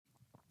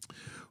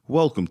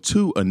Welcome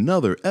to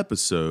another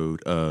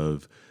episode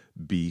of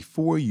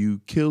Before You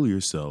Kill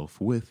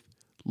Yourself with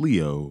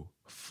Leo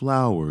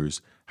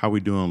Flowers. How we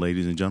doing,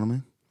 ladies and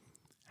gentlemen?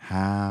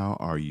 How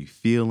are you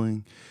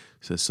feeling?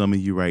 So some of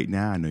you right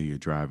now, I know you're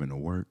driving to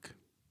work,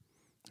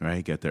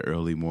 right? Got the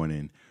early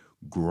morning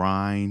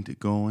grind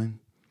going.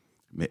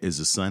 Is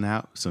the sun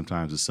out?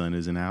 Sometimes the sun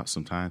isn't out.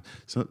 Sometimes,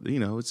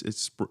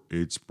 it's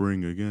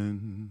spring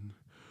again.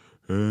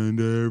 And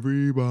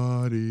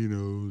everybody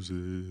knows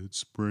it's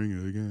spring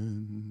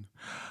again.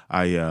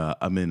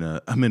 I'm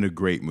in a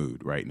great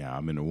mood right now.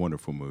 I'm in a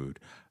wonderful mood.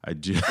 And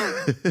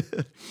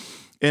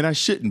I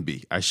shouldn't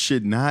be. I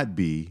should not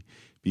be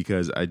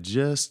because I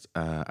just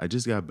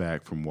got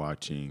back from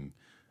watching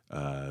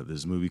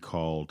this movie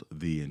called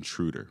The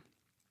Intruder.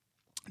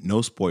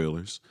 No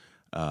spoilers,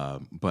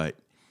 but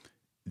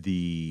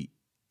you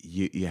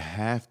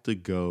have to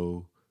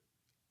go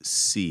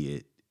see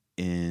it.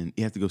 And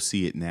you have to go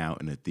see it now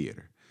in a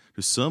theater.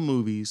 There's some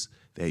movies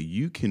that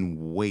you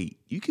can wait.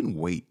 You can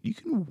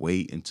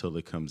wait until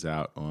it comes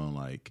out on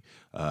like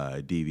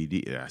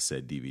DVD. I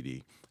said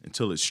DVD.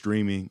 Until it's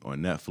streaming on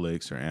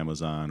Netflix or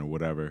Amazon or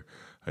whatever.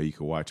 You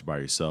can watch it by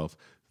yourself.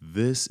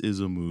 This is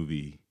a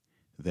movie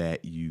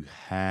that you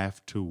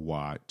have to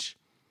watch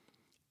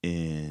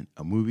in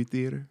a movie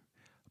theater,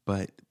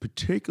 but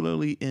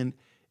particularly in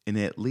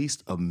at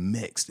least a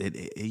mixed,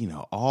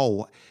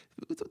 all.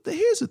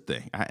 Here's the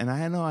thing, and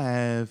I know I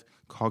have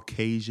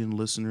Caucasian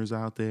listeners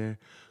out there.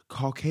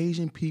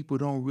 Caucasian people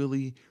don't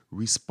really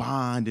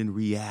respond and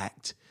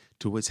react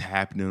to what's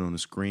happening on the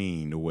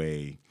screen the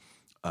way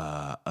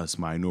us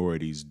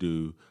minorities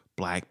do.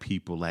 Black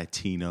people,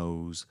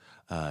 Latinos,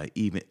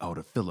 even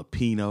the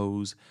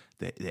Filipinos,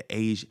 the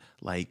Asian,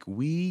 like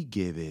we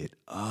give it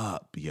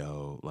up,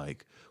 yo.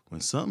 Like when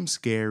something's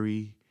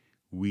scary,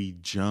 we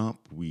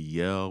jump, we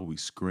yell, we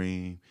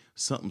scream.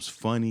 Something's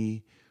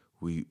funny,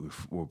 we're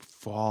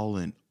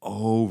falling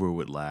over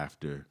with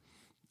laughter.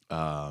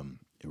 We're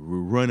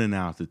running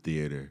out the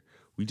theater.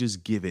 We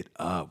just give it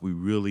up. We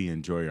really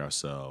enjoy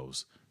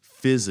ourselves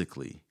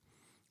physically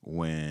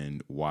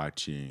when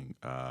watching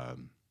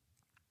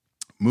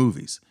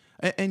movies.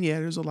 And yeah,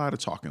 there's a lot of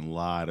talking, a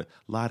lot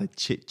of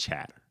chit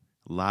chatter,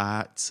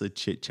 lots of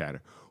chit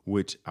chatter,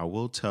 which I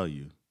will tell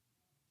you,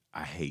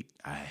 I hate.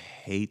 I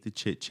hate the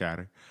chit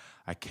chatter.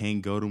 I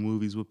can't go to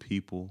movies with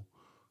people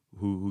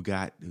who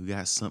got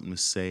something to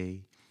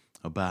say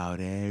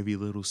about every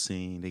little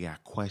scene. They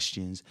got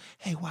questions.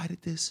 Hey, why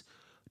did this?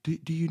 Do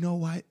you know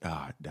why?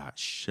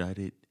 Shut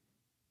it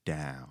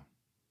down.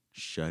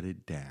 Shut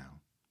it down,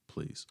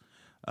 please.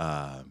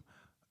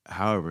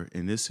 However,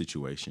 in this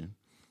situation,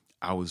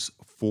 I was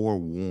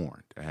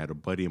forewarned. I had a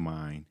buddy of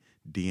mine,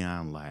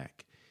 Dion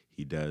Lack.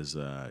 He does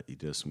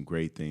some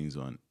great things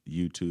on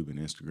YouTube and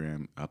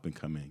Instagram. Up and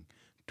coming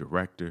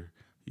director.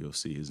 You'll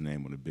see his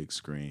name on the big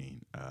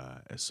screen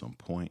at some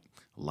point.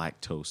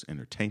 Lactose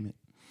Entertainment.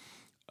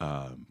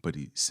 But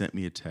he sent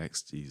me a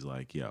text. He's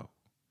like, yo,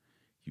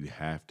 you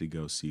have to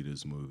go see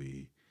this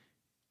movie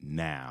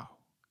now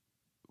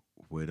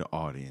with the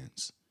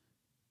audience,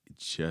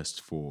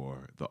 just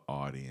for the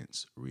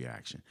audience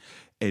reaction.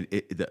 And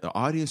the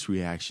audience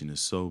reaction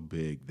is so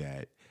big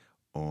that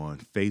on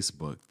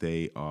Facebook,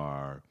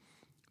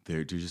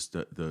 they're just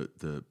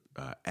the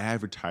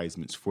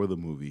advertisements for the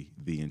movie,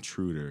 The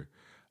Intruder,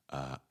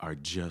 are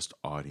just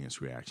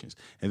audience reactions.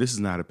 And this is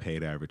not a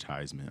paid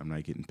advertisement. I'm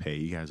not getting paid.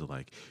 You guys are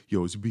like,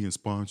 yo, is it being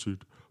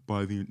sponsored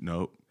by the...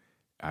 Nope.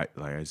 Like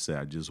I said,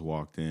 I just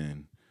walked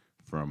in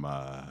from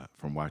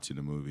watching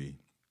the movie,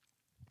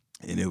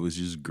 and it was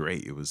just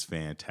great. It was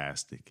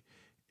fantastic.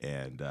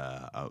 And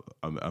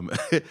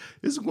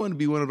it's going to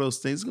be one of those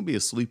things. It's going to be a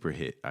sleeper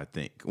hit, I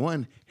think.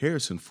 One,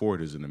 Harrison Ford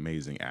is an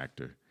amazing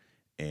actor.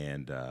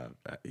 And I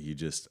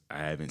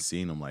haven't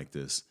seen him like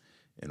this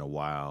in a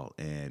while.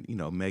 And,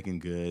 Megan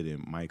Good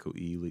and Michael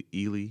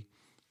Eli.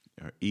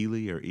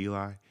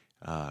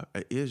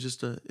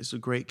 It's a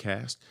great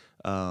cast.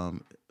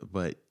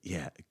 But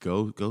yeah,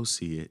 go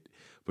see it.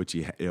 But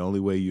the only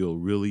way you'll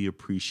really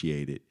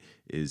appreciate it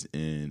is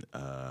in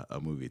a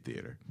movie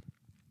theater.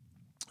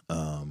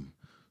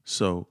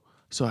 So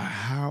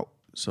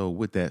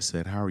with that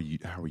said, how are you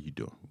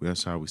doing?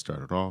 That's how we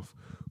started off.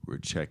 We're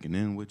checking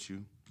in with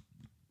you.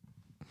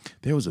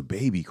 There was a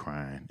baby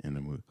crying in the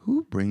movie.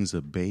 Who brings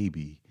a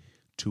baby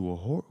to a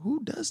horror?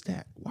 Who does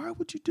that? Why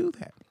would you do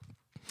that?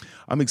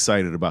 I'm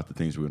excited about the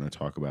things we're going to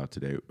talk about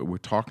today. We're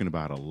talking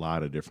about a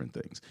lot of different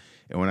things.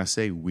 And when I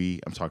say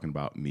we, I'm talking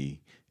about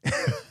me.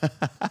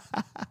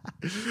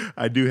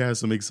 I do have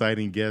some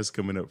exciting guests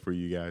coming up for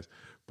you guys.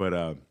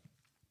 But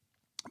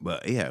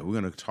yeah,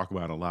 we're going to talk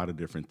about a lot of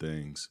different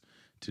things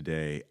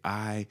today.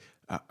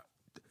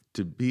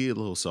 To be a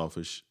little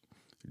selfish,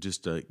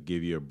 just to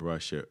give you a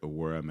brush of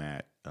where I'm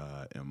at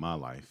in my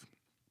life,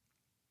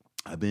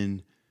 I've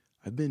been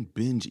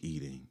binge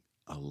eating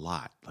a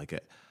lot. Like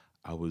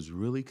I was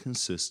really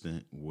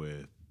consistent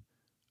with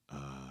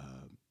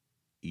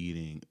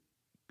eating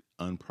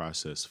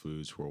unprocessed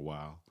foods for a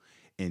while,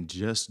 and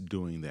just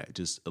doing that,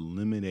 just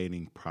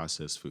eliminating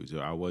processed foods.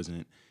 I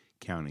wasn't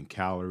counting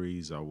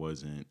calories. I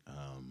wasn't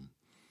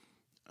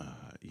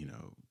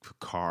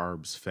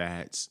carbs,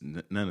 fats,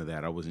 none of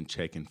that. I wasn't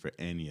checking for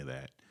any of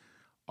that.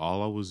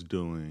 All I was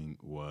doing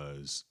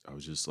was I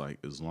was just like,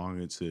 as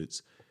long as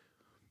it's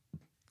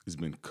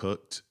been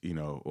cooked,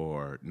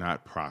 or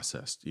not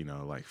processed,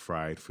 like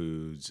fried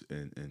foods,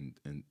 and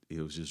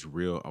it was just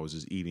real. I was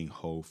just eating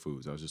whole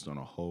foods. I was just on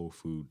a whole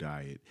food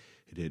diet.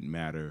 It didn't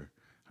matter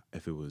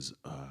if it was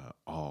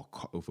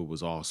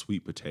all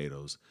sweet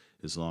potatoes,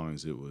 as long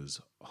as it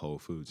was whole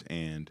foods.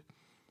 And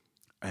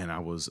I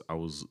was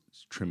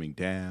trimming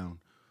down,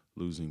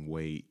 losing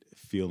weight,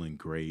 feeling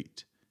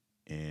great,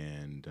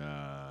 and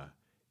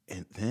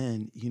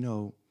then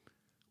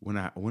when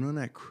I went on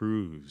that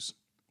cruise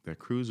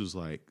was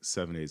like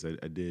 7 days.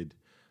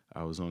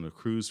 I was on a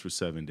cruise for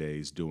 7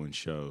 days doing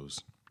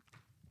shows,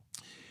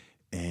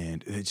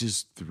 and it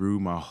just threw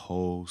my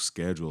whole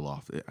schedule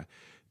off.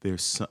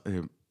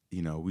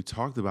 We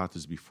talked about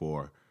this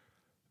before,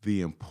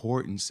 the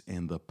importance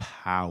and the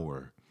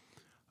power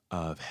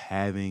of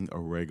having a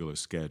regular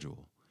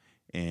schedule.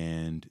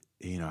 And,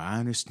 I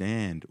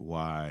understand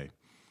why,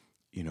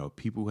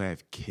 people who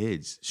have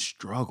kids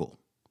struggle.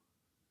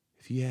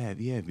 If you have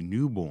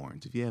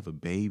newborns, if you have a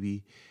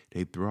baby,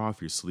 they throw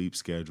off your sleep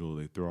schedule.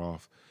 They throw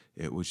off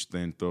it, which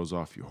then throws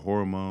off your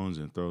hormones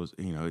and throws,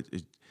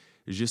 it's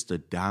just a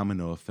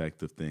domino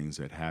effect of things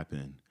that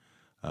happen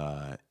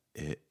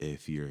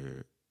if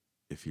your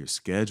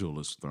schedule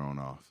is thrown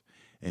off.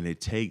 And it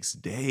takes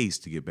days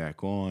to get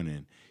back on.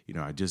 And,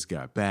 I just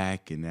got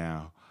back, and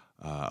now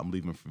I'm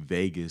leaving for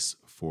Vegas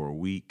for a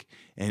week.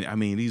 And I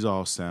mean, these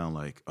all sound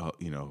like,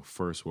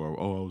 first world,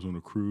 I was on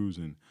a cruise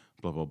and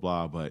blah, blah,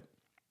 blah. But,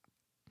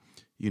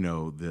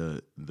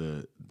 the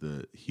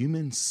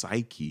human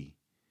psyche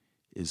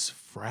is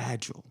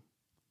fragile.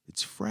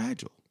 It's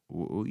fragile.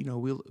 We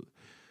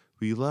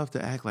love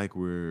to act like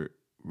we're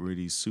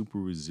these super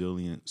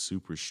resilient,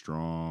 super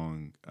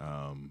strong,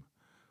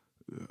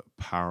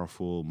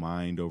 powerful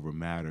mind over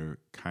matter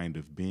kind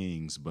of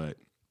beings. But,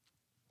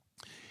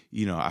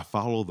 I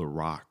follow The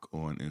Rock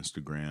on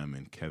Instagram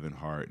and Kevin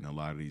Hart and a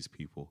lot of these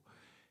people.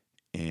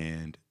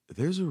 And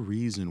there's a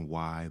reason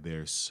why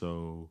they're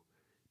so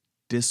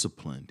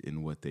disciplined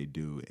in what they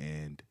do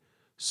and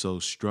so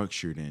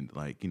structured. And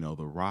like,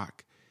 The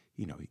Rock,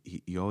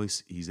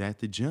 he's at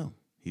the gym.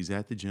 He's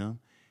at the gym,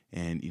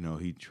 and,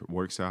 he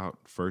works out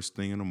first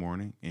thing in the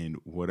morning, and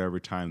whatever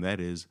time that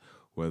is,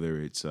 whether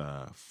it's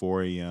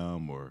 4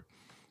 a.m. or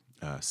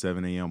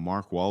 7 a.m.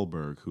 Mark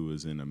Wahlberg, who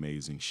is in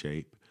amazing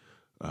shape,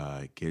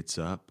 gets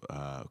up,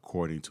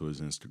 according to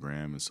his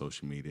Instagram and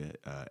social media,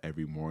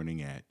 every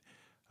morning at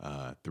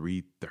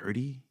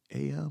 3:30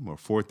 a.m. or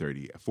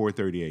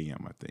 4:30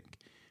 a.m. I think.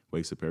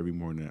 Wakes up every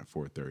morning at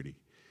 4:30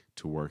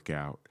 to work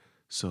out.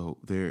 So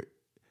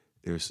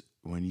there's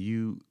when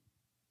you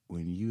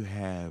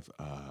have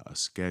a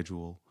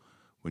schedule,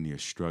 when you're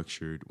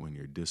structured, when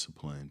you're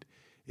disciplined,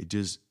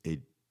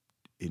 it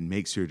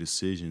makes your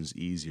decisions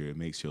easier. It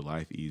makes your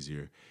life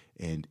easier,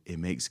 and it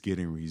makes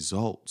getting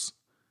results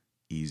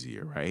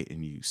easier, right?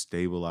 And you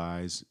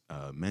stabilize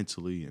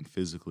mentally and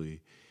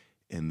physically,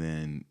 and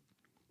then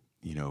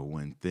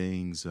when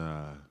things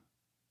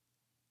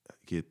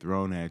get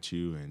thrown at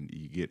you and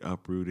you get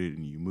uprooted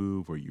and you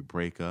move or you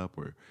break up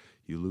or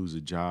you lose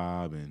a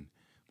job, and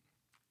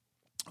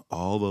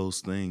all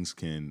those things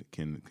can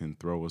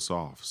throw us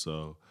off.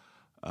 So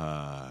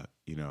I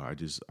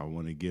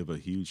want to give a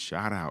huge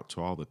shout out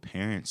to all the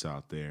parents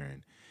out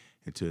there,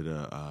 and to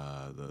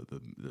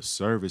the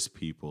service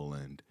people,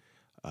 and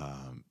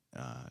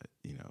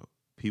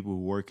people who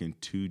work in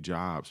two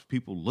jobs, if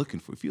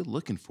you're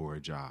looking for a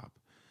job,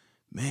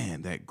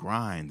 man, that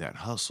grind, that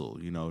hustle,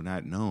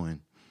 not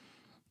knowing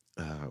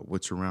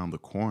what's around the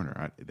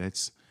corner.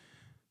 That's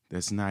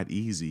not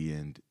easy.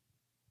 And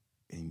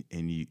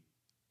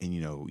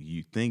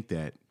you think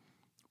that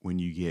when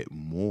you get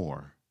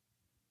more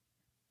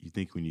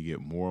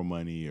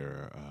money,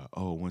 or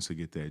once I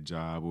get that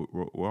job,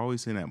 we're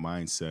always in that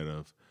mindset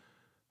of,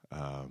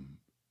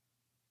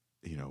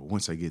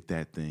 once I get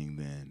that thing,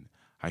 then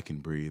I can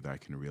breathe, I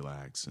can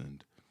relax.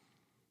 And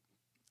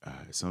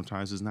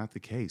sometimes it's not the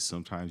case.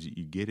 Sometimes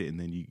you get it, and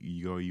then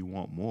you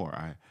want more.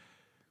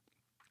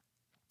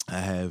 I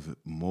have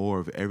more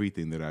of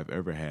everything that I've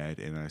ever had,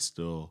 and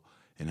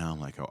I'm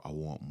like, I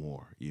want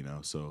more,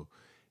 So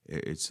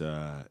it's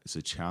a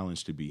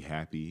challenge to be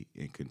happy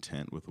and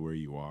content with where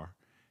you are,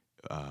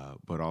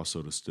 but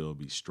also to still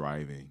be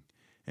striving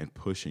and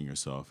pushing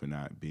yourself, and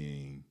not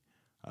being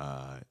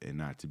and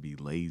not to be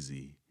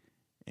lazy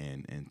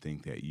and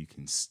think that you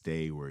can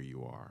stay where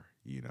you are.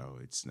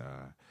 It's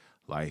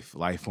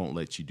life won't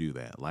let you do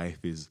that.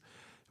 Life is,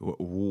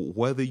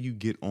 whether you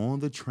get on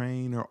the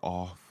train or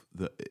off,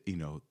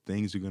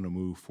 things are going to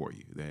move for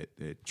you.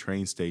 That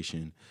train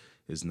station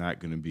is not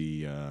going to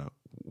be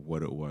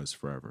what it was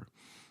forever.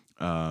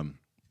 I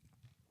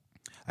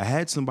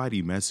had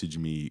somebody message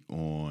me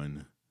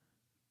on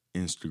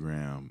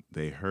Instagram.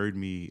 They heard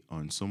me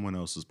on someone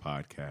else's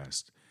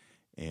podcast,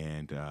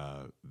 and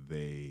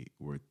they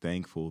were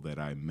thankful that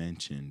I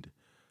mentioned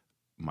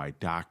my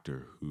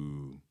doctor,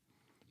 who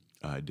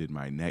did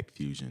my neck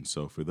fusion.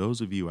 So for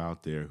those of you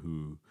out there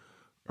who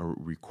are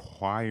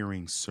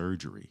requiring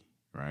surgery,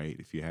 right?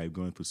 If you have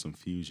going through some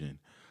fusion,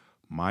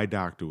 my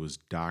doctor was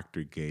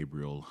Dr.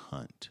 Gabriel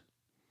Hunt.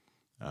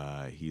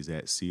 He's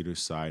at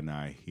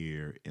Cedars-Sinai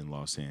here in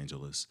Los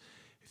Angeles.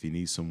 If you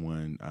need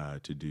someone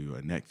to do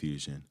a neck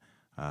fusion,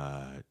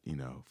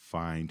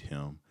 find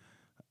him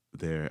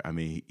there. I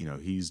mean,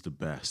 he's the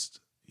best.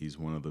 He's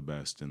one of the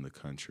best in the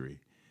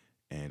country.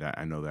 And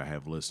I know that I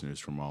have listeners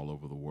from all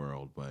over the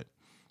world, but,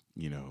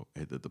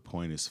 the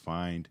point is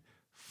find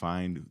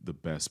the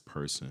best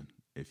person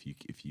if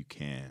you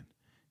can,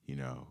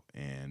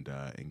 and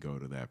go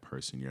to that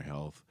person. Your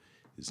health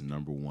is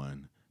number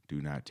one.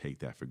 Do not take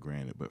that for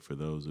granted. But for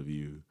those of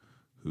you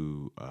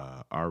who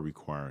are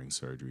requiring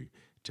surgery,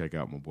 check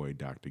out my boy,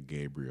 Dr.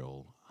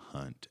 Gabriel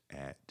Hunt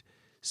at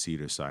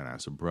Cedars-Sinai.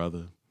 It's a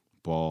brother,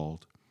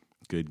 bald,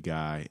 good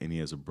guy, and he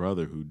has a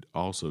brother who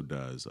also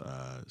does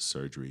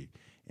surgery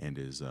and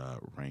is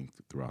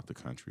ranked throughout the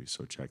country.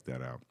 So check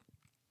that out.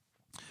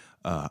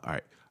 All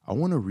right. I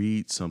want to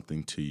read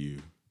something to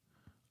you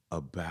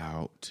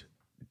about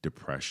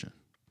depression.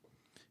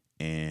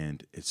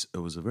 And it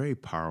was a very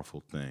powerful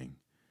thing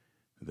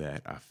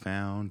that I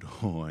found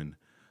on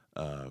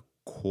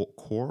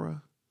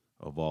Quora,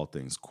 of all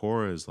things.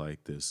 Quora is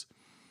like this.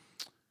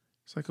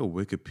 It's like a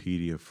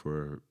Wikipedia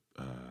for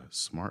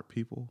smart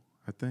people,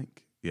 I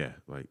think. Yeah,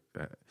 like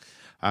that.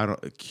 Quora.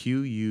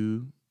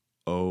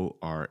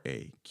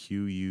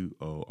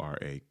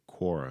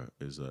 Quora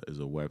is a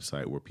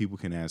website where people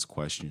can ask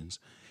questions,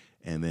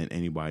 and then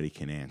anybody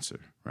can answer,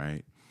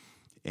 right?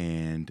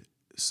 And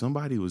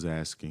somebody was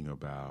asking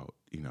about,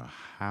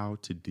 how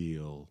to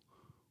deal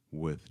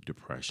with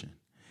depression.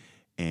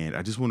 And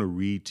I just want to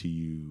read to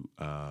you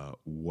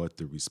what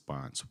the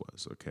response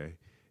was, okay?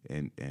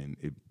 And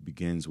it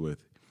begins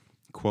with,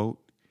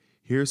 quote,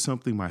 "Here's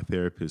something my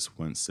therapist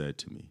once said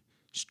to me.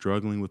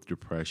 Struggling with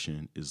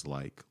depression is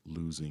like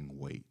losing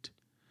weight.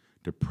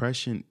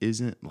 Depression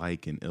isn't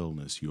like an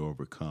illness you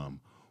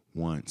overcome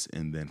once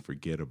and then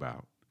forget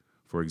about.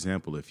 For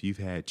example, if you've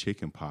had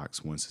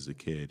chickenpox once as a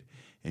kid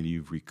and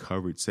you've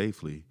recovered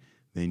safely,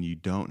 then you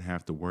don't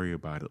have to worry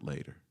about it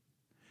later.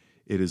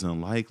 It is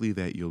unlikely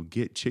that you'll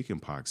get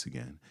chickenpox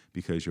again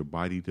because your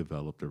body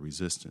developed a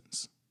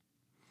resistance.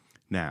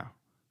 Now,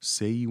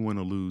 say you want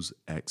to lose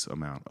X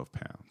amount of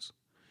pounds.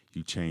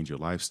 You change your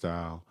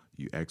lifestyle,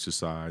 you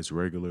exercise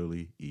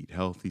regularly, eat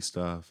healthy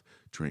stuff,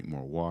 drink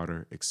more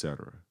water,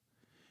 etc.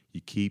 You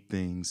keep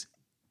things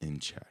in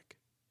check.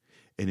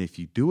 And if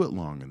you do it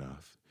long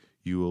enough,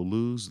 you will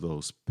lose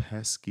those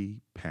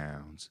pesky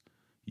pounds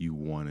you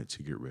wanted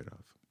to get rid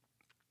of.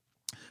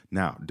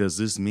 Now, does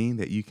this mean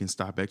that you can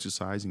stop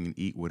exercising and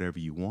eat whatever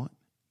you want?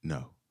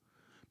 No,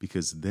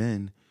 because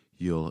then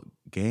you'll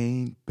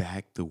gain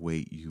back the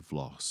weight you've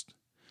lost.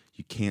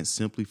 You can't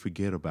simply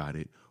forget about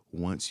it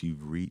once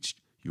you've reached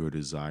your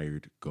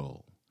desired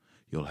goal.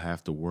 You'll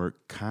have to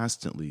work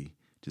constantly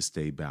to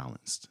stay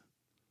balanced.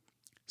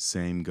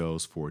 Same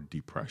goes for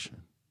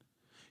depression.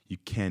 You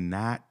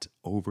cannot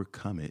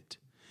overcome it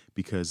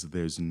because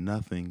there's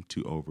nothing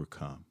to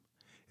overcome.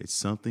 It's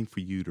something for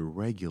you to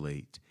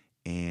regulate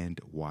and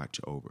watch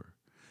over.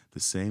 The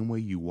same way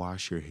you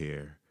wash your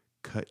hair,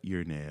 cut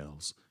your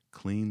nails,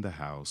 clean the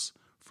house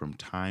from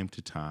time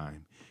to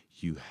time,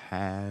 you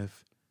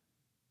have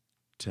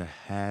to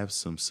have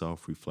some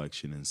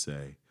self-reflection and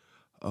say,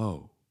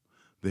 oh,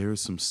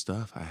 there's some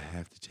stuff I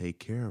have to take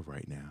care of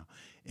right now,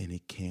 and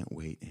it can't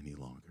wait any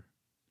longer.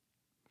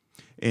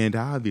 And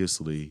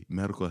obviously,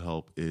 medical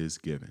help is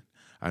given.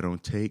 I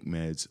don't take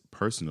meds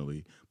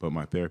personally, but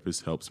my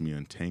therapist helps me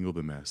untangle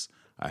the mess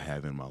I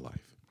have in my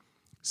life.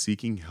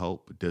 Seeking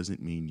help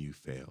doesn't mean you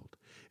failed.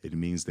 It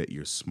means that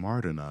you're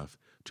smart enough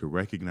to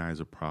recognize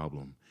a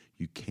problem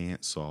you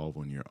can't solve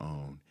on your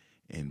own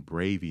and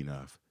brave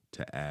enough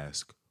to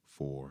ask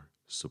for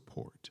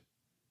support."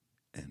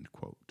 End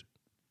quote.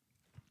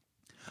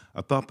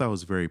 I thought that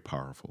was very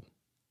powerful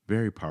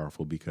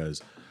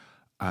because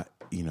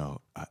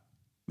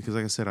because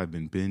like I said, I've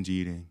been binge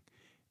eating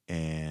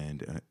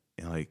and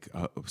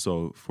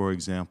so for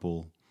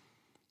example,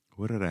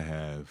 what did I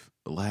have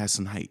last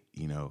night?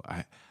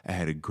 I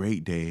had a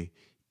great day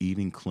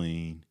eating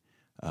clean.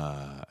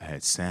 I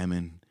had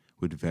salmon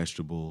with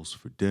vegetables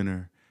for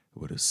dinner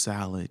with a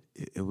salad.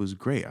 It was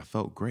great. I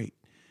felt great.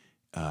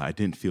 I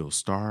didn't feel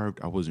starved.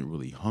 I wasn't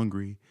really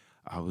hungry.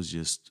 I was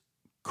just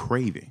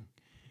craving.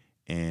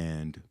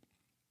 And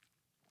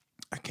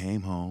I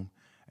came home,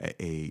 I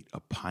ate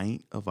a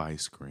pint of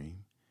ice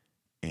cream,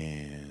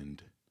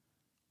 and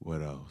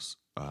what else?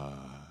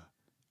 I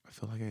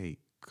feel like I ate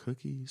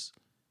cookies,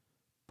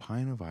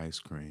 pint of ice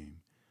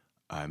cream.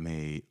 I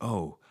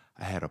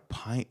had a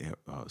pint.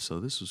 So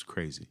this was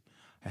crazy.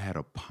 I had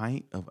a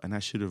pint of, and I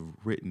should have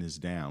written this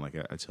down. Like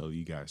I tell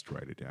you guys to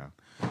write it down.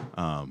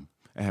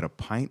 I had a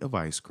pint of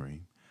ice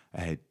cream.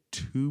 I had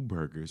 2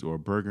 burgers or a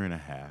burger and a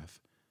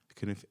half.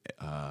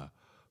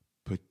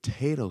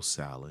 Potato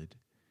salad,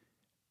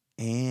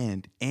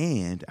 and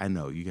I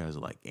know you guys are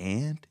like,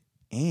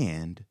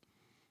 and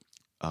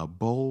a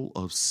bowl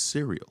of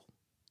cereal.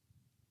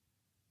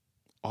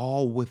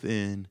 all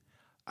within.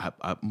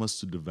 I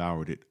must have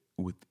devoured it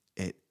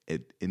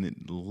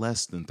in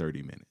less than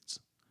 30 minutes,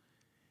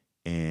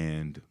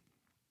 and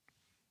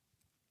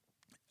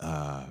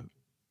uh,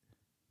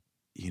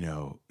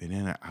 and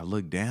then I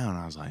looked down.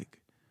 I was like,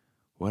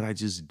 "What'd I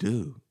just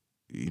do?"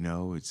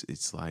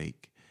 It's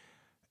like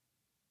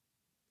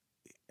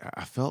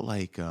I felt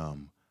like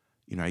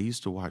I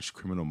used to watch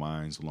Criminal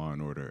Minds, Law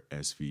and Order,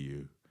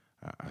 SVU.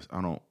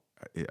 I don't.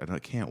 I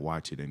can't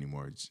watch it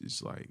anymore.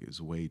 It's like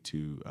it's way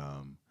too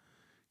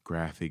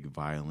graphic,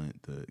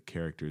 violent. The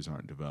characters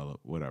aren't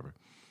developed, whatever.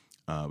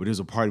 But there's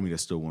a part of me that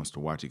still wants to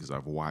watch it because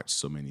I've watched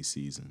so many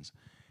seasons.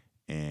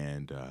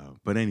 And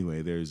but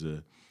anyway, there was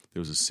a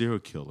serial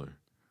killer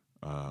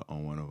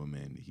on one of them,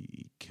 and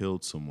he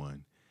killed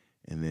someone,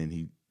 and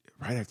then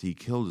right after he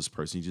killed this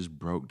person, he just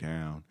broke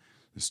down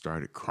and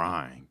started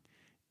crying,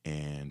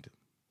 and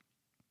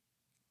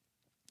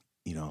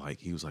like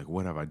he was like,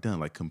 "What have I done?"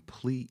 Like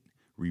complete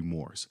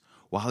remorse.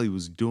 While he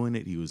was doing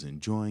it, he was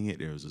enjoying it.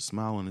 There was a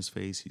smile on his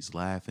face. He's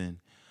laughing.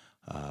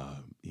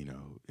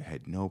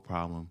 Had no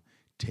problem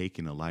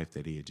taking a life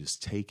that he had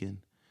just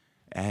taken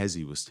as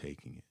he was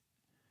taking it.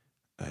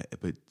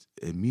 But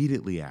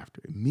immediately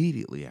after,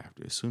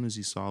 as soon as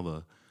he saw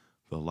the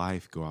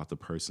life go out the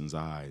person's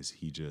eyes,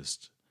 he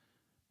just,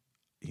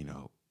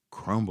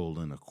 crumbled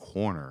in a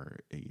corner,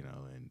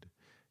 and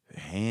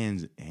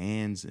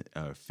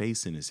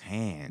face in his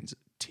hands,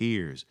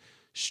 tears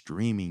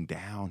streaming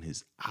down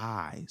his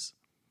eyes.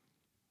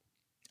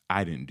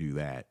 I didn't do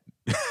that.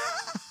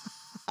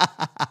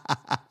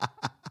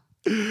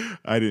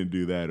 I didn't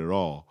do that at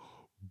all.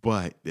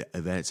 But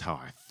that's how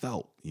I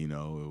felt. It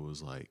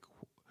was like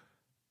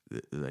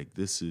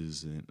this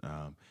isn't.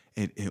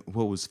 And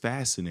what was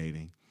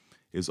fascinating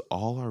is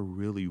all I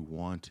really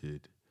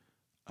wanted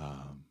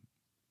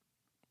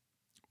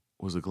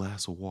was a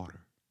glass of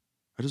water.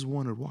 I just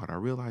wanted water. I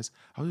realized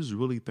I was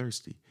really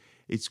thirsty.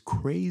 It's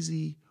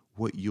crazy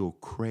what you'll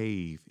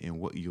crave and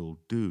what you'll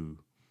do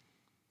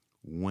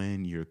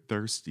when you're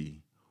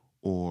thirsty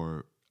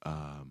or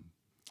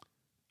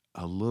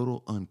a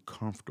little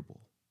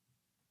uncomfortable,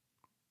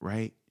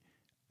 right?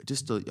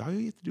 All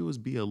you have to do is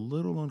be a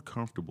little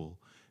uncomfortable,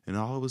 and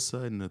all of a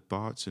sudden the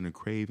thoughts and the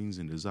cravings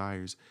and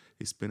desires,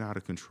 they spin out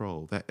of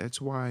control.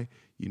 That's why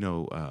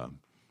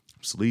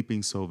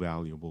sleeping so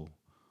valuable,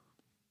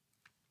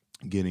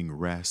 getting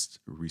rest,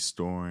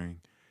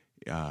 restoring.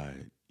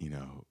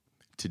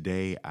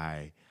 Today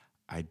I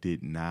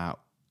did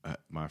not.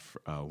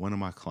 One of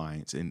my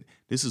clients, and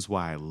this is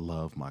why I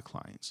love my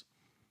clients,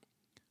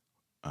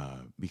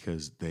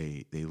 because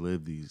they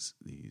live these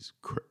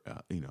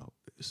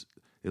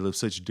they live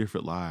such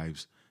different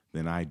lives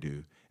than I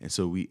do, and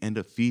so we end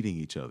up feeding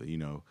each other.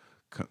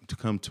 To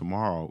come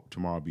tomorrow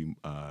be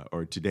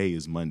or today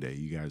is Monday.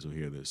 You guys will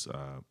hear this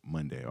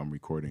Monday. I'm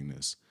recording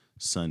this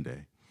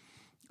Sunday.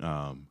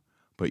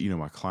 But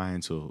my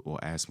clients will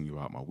ask me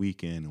about my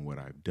weekend and what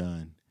I've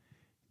done,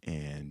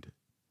 and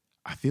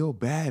I feel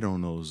bad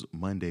on those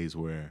Mondays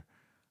where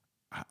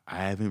I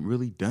haven't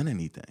really done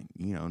anything,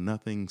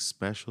 nothing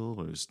special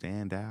or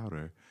stand out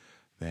or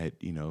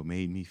that,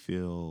 made me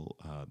feel,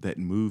 that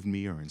moved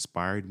me or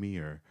inspired me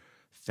or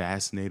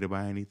fascinated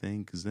by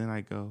anything. Because then I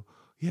go,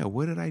 yeah,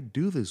 what did I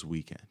do this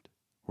weekend?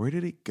 Where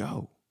did it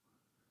go?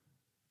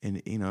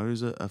 And,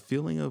 there's a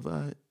feeling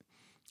of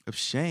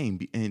shame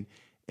and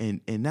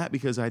not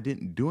because I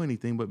didn't do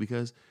anything, but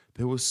because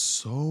there was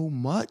so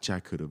much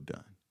I could have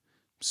done.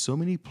 So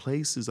many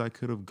places I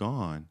could have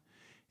gone,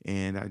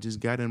 and I just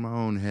got in my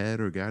own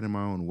head or got in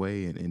my own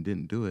way and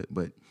didn't do it.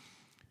 But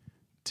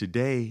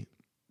today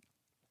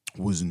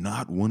was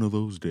not one of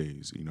those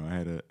days.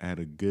 I had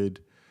a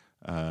good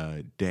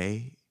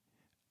day,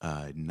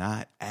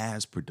 not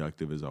as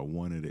productive as I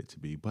wanted it to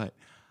be. But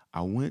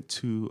I went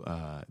to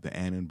the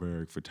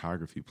Annenberg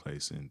photography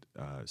place, and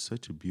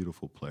such a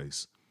beautiful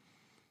place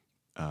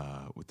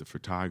with the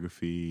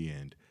photography,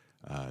 and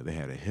they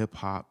had a hip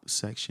hop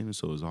section.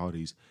 So it was all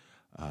these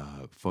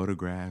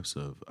photographs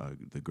of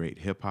the great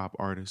hip hop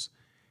artists,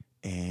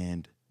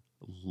 and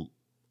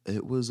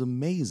it was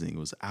amazing. It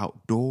was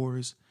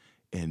outdoors,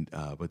 and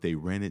but they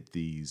rented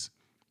these.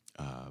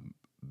 I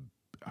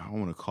don't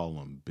want to call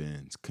them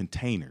bins,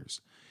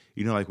 containers.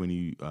 Like when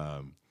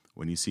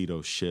you see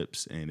those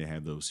ships and they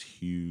have those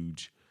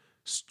huge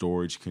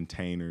storage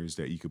containers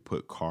that you could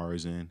put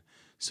cars in.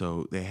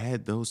 So they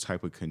had those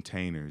type of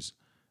containers,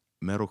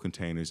 metal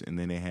containers, and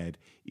then they had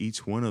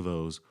each one of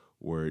those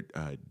were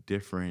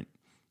different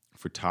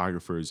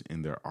photographers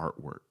in their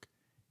artwork,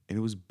 and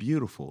it was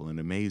beautiful and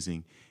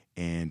amazing.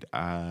 And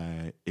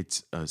I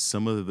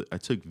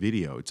took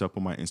video. It's up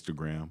on my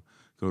Instagram.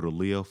 Go to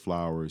Leo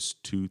Flowers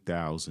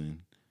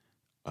 2000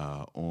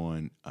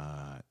 on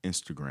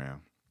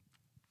Instagram.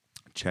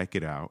 Check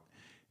it out.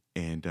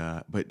 And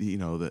but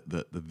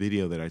the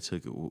video that I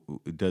took,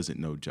 it doesn't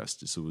know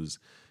justice. It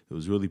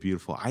was really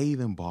beautiful. I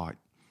even bought.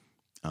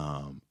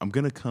 I'm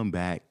gonna come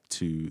back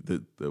to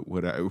the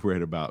what I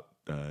read about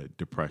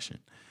depression.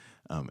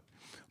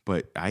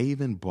 But I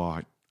even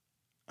bought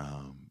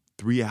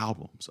 3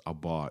 albums.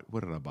 What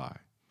did I buy?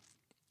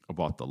 I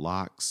bought The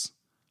Lox.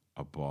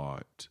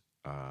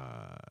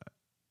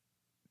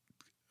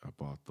 I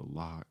bought the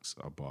Locks.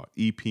 I bought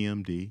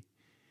EPMD,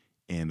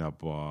 and I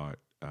bought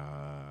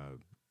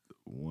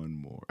one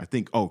more. I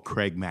think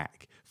Craig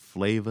Mack,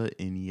 Flavor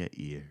in Your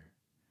Ear.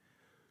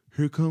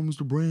 Here comes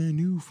the brand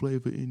new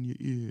flavor in your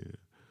ear.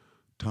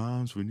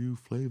 Times for new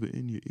flavor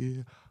in your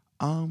ear.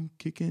 I'm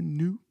kicking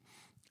new.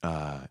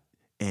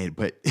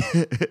 But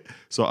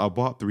so I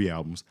bought 3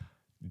 albums.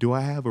 Do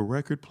I have a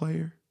record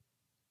player?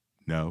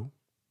 No,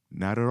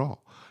 not at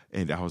all.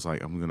 And I was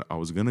like, I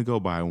was gonna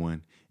go buy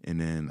one, and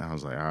then I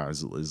was like,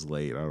 it's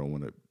late. I don't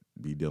want to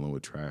be dealing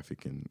with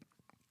traffic, and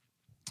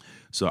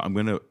so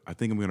I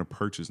think I'm gonna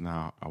purchase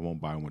now. I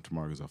won't buy one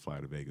tomorrow because I fly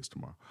to Vegas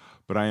tomorrow,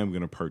 but I am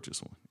gonna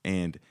purchase one.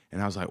 And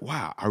I was like,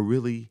 wow,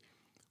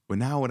 But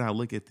now when I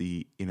look at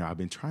I've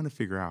been trying to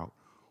figure out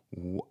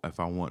if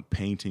I want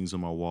paintings on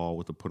my wall,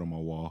 what to put on my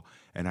wall,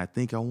 and I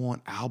think I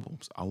want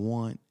albums. I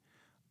want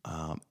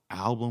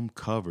album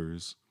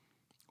covers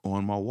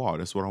on my wall.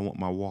 That's what I want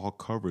my wall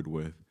covered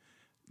with.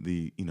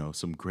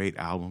 Some great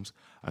albums.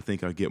 I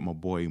think I'll get my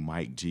boy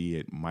Mike G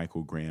at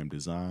Michael Graham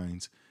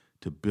Designs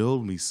to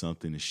build me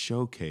something to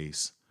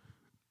showcase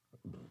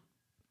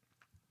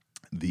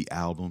the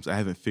albums. I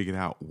haven't figured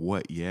out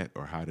what yet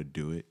or how to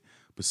do it,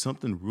 but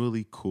something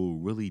really cool,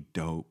 really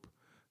dope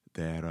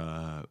that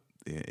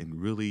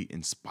and really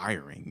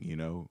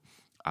inspiring.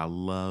 I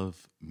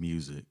love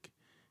music,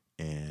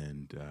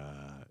 and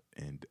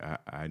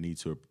I need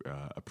to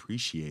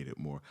appreciate it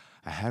more.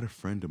 I had a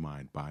friend of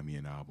mine buy me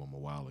an album a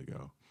while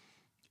ago,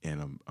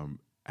 and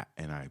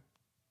I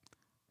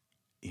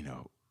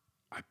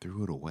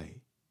threw it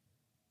away.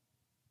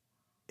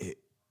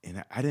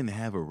 I didn't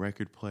have a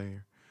record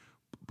player,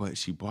 but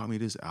she bought me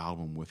this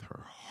album with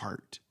her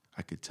heart.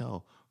 I could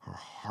tell her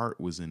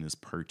heart was in this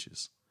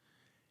purchase,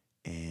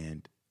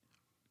 and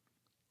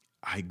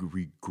I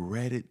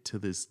regret it to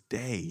this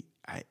day.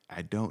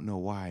 I don't know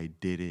why I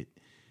did it,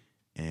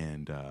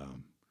 and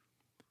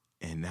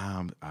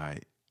now I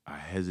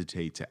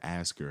hesitate to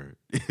ask her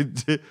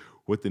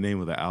what the name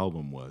of the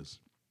album was.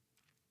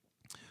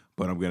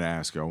 But I'm gonna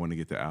ask her. I want to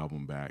get the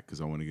album back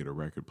because I want to get a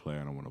record player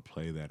and I want to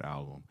play that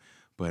album.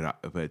 But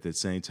at the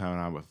same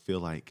time, I feel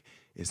like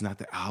it's not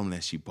the album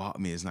that she bought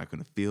me. It's not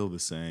gonna feel the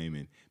same,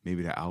 and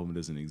maybe the album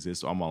doesn't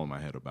exist. So I'm all in my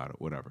head about it.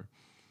 Whatever.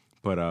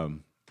 But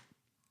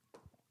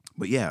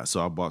yeah.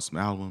 So I bought some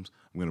albums.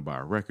 I'm gonna buy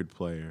a record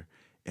player,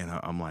 and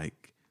I'm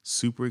like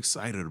super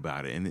excited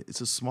about it. And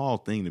it's a small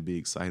thing to be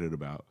excited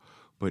about,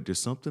 but there's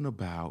something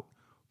about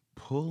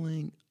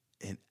pulling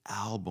an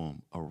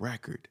album, a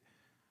record,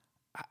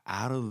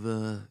 out of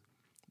the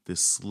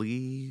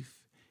sleeve,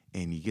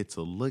 and you get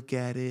to look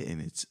at it,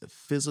 and it's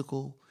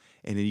physical,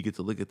 and then you get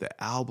to look at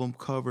the album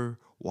cover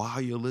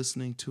while you're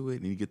listening to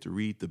it, and you get to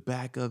read the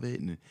back of it,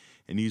 and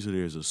usually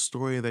there's a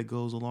story that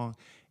goes along,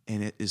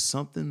 and it is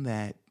something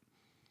that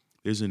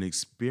there's an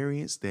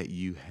experience that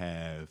you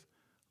have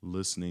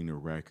listening to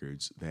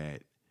records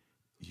that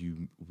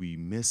we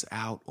miss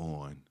out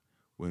on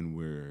when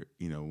we're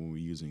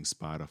using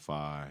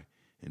Spotify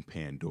and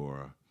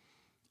Pandora.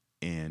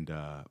 And,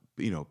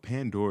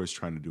 Pandora is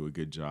trying to do a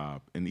good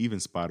job. And even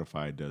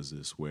Spotify does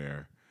this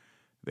where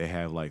they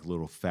have like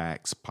little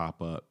facts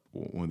pop up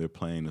when they're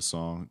playing a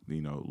song, a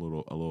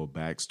little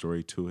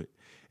backstory to it.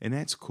 And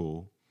that's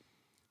cool.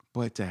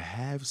 But to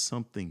have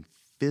something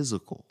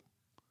physical,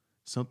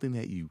 something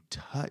that you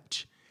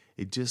touch,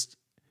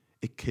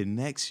 it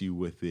connects you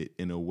with it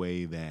in a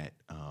way that,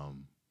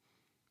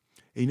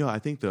 I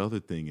think the other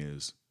thing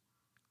is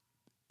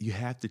you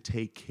have to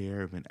take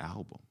care of an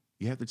album.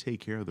 You have to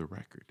take care of the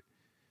record.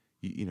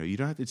 You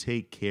don't have to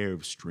take care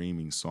of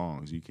streaming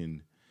songs.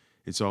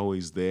 It's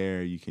always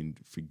there. You can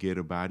forget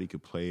about it. You can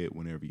play it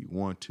whenever you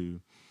want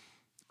to.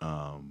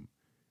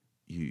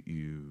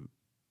 You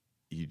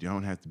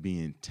don't have to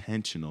be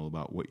intentional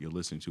about what you're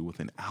listening to. With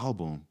an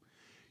album,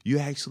 you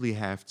actually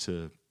have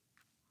to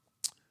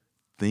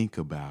think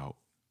about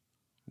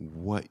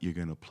what you're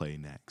going to play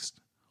next.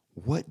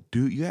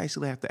 You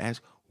actually have to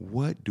ask,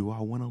 what do I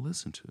want to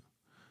listen to?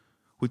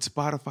 With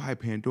Spotify,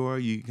 Pandora,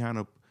 you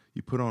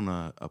put on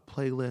a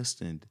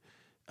playlist, and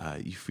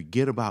you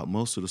forget about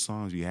most of the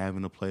songs you have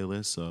in the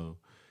playlist, so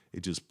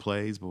it just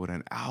plays. But with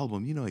an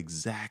album, you know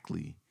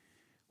exactly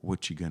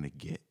what you're going to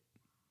get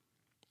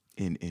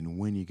and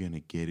when you're going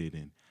to get it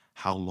and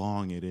how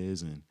long it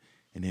is. And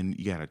then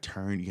you got to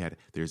turn.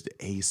 There's the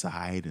A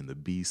side and the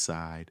B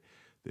side.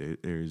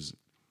 There's,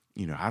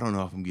 I don't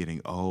know if I'm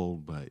getting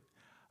old, but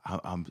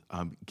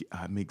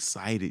I'm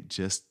excited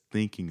just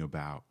thinking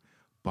about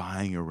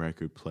buying a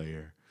record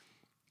player,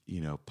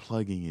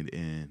 plugging it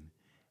in,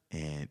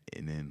 and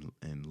then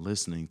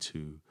listening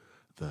to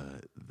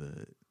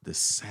the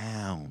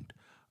sound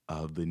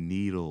of the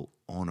needle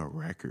on a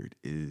record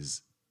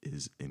is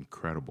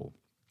incredible.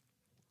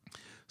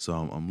 So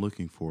I'm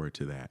looking forward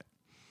to that.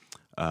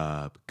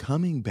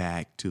 Coming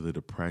back to the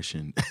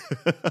depression,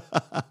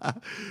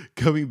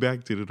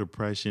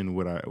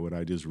 what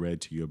I just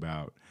read to you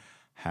about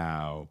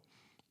how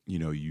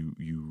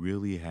you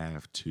really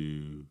have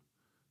to.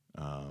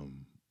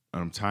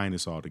 I'm tying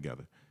this all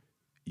together.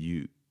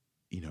 You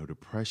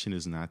depression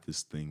is not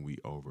this thing we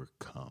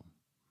overcome.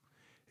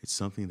 It's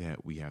something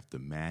that we have to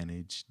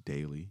manage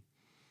daily.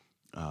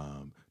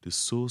 The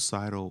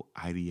suicidal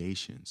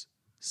ideations,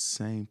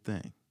 same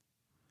thing.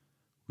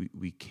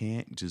 We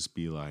can't just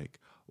be like,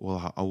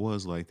 well, I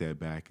was like that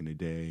back in the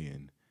day,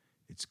 and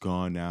it's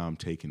gone now. I'm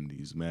taking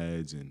these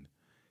meds, and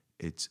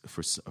it's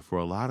for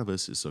a lot of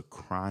us, it's a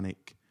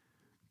chronic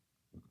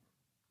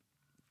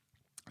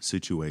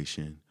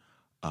situation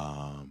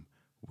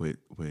with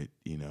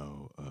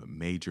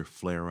major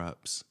flare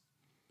ups.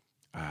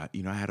 I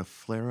had a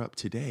flare up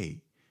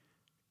today.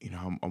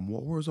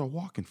 Where was I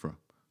walking from?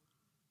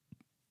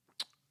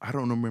 I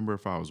don't remember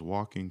if I was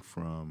walking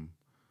from.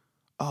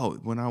 Oh,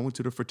 when I went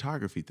to the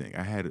photography thing,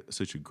 I had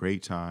such a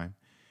great time.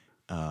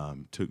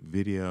 Took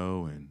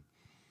video, and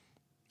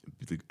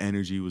the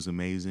energy was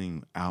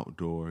amazing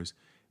outdoors.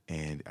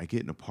 And I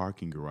get in a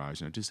parking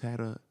garage, and I just had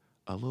a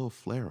little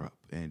flare up.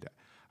 And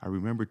I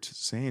remember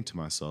saying to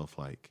myself,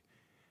 like,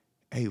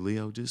 hey,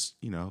 Leo, just,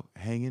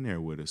 hang in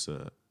there with us,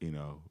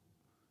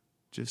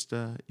 just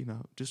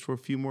for a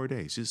few more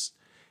days. Just,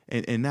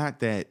 and not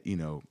that,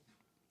 I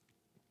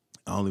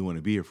only want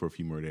to be here for a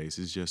few more days.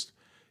 It's just,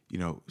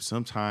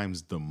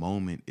 sometimes the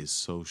moment is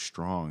so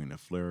strong and the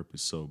flare up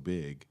is so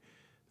big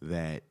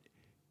that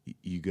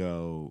you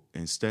go,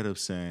 instead of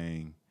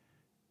saying,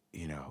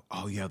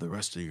 oh, you have the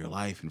rest of your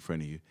life in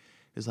front of you.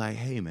 It's like,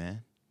 hey,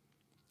 man,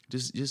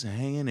 just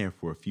hang in there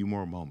for a few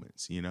more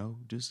moments,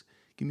 just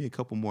give me a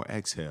couple more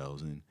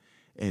exhales. And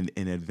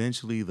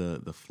eventually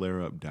the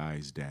flare up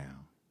dies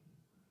down.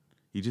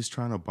 You're just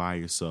trying to buy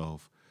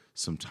yourself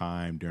some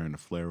time during the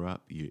flare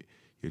up.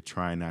 You're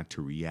trying not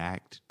to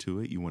react to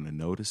it. You want to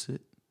notice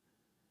it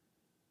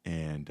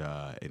and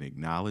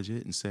acknowledge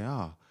it and say,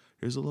 oh,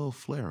 there's a little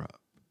flare up.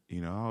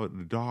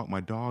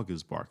 My dog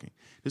is barking.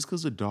 Just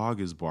because the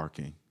dog is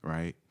barking,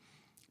 right,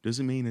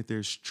 doesn't mean that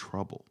there's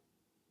trouble.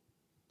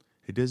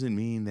 It doesn't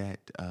mean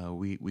that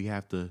we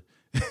have to,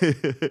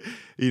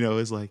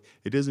 it's like,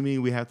 it doesn't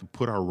mean we have to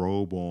put our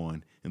robe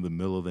on in the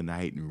middle of the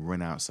night and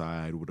run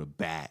outside with a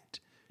bat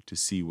to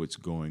see what's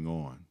going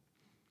on,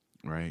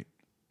 right?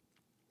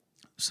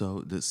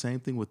 So the same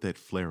thing with that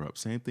flare up,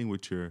 same thing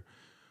with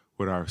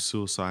our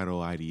suicidal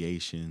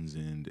ideations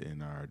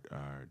and our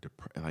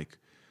like,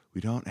 we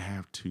don't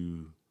have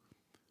to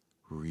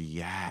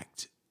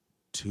react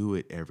to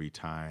it every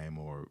time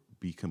or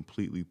be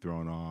completely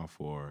thrown off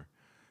or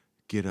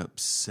get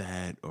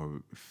upset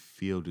or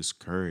feel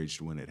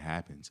discouraged when it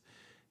happens.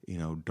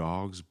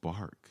 Dogs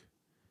bark.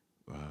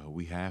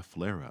 We have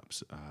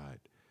flare-ups.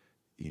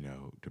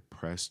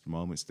 Depressed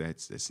moments.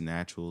 That's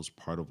natural. It's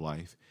part of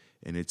life,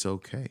 and it's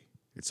okay.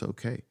 It's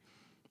okay.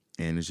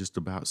 And it's just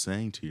about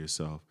saying to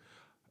yourself,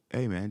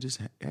 "Hey, man, just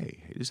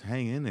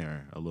hang in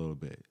there a little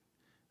bit.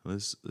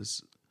 Let's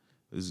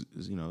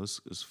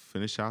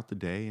finish out the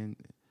day and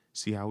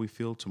see how we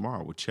feel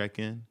tomorrow. We'll check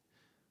in.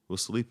 We'll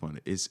sleep on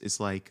it. It's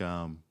like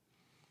when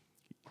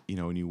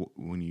you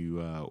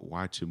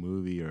watch a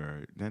movie,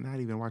 or not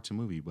even watch a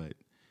movie, but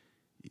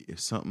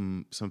if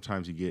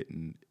sometimes you get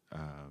in,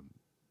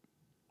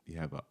 you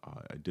have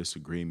a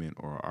disagreement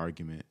or an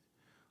argument,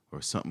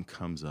 or something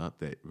comes up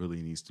that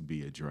really needs to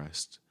be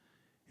addressed,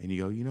 and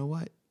you go, you know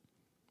what?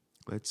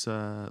 Let's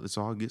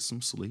all get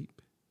some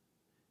sleep,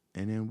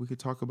 and then we could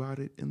talk about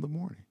it in the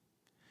morning.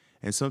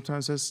 And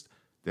sometimes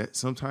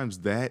sometimes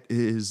that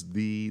is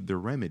the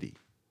remedy.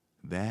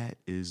 That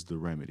is the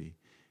remedy.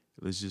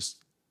 Let's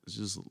just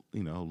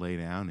lay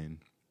down,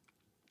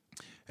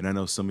 and I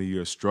know some of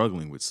you are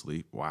struggling with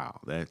sleep.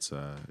 Wow, that's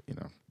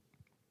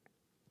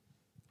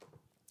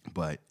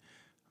but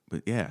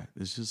yeah,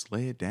 let's just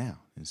lay it down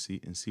and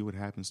see what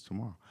happens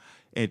tomorrow.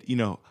 And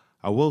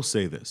I will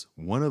say this: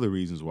 one of the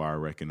reasons why I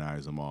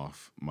recognize I'm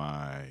off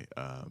my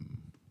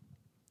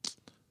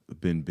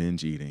been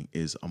binge eating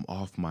is I'm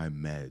off my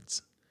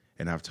meds.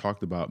 And I've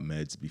talked about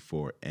meds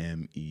before,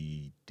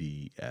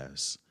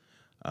 MEDS.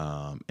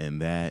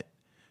 And that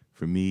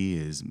for me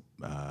is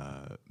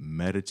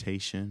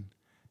meditation,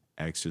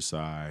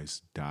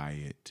 exercise,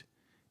 diet,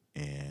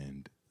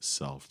 and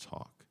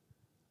self-talk.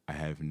 I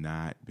have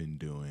not been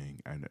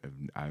doing,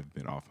 I've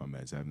been off my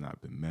meds. I have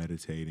not been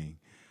meditating.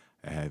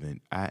 I've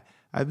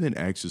been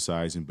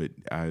exercising, but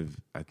I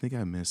think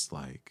I missed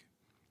like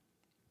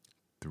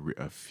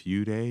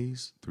 3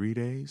 days,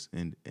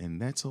 and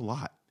that's a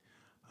lot.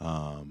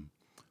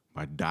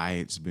 My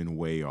diet's been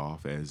way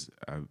off, as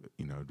I've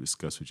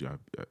discussed with you.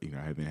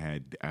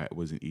 I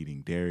wasn't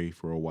eating dairy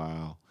for a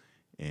while,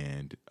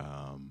 and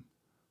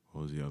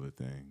what was the other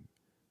thing?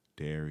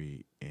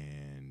 Dairy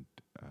and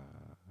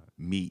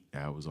meat.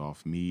 I was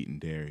off meat and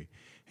dairy,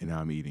 and now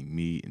I'm eating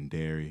meat and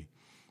dairy,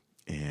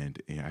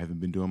 and I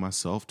haven't been doing my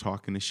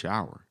self-talk in the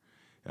shower.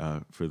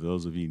 For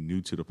those of you new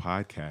to the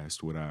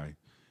podcast, what I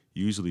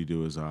usually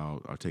do is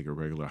I'll take a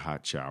regular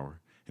hot shower,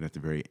 and at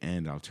the very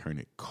end, I'll turn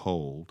it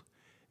cold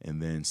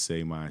and then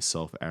say my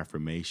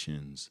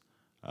self-affirmations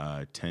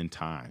 10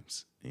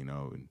 times,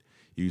 and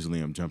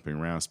usually I'm jumping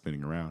around,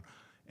 spinning around.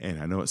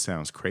 And I know it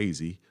sounds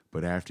crazy,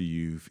 but after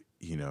you've,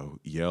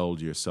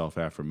 yelled your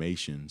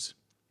self-affirmations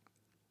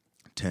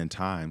 10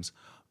 times,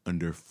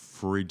 under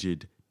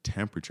frigid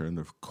temperature,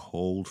 under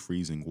cold,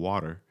 freezing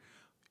water,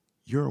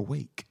 you're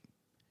awake.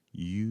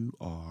 You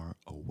are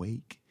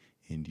awake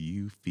and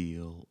you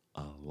feel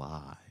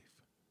alive.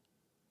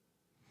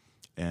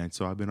 And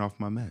so I've been off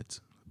my meds.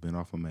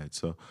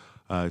 So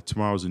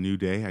tomorrow's a new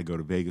day. I go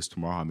to Vegas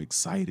tomorrow. I'm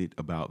excited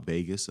about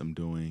Vegas. I'm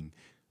doing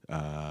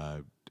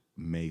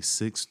May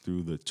 6th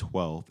through the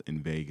 12th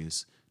in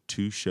Vegas,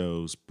 2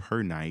 shows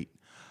per night.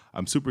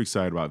 I'm super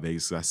excited about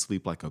Vegas because I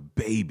sleep like a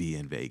baby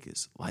in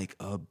Vegas, like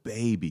a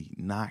baby,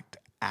 knocked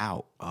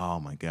out. Oh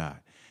my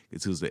God.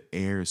 It's because the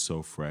air is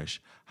so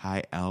fresh.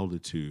 High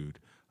altitude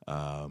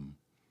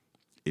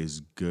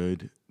is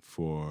good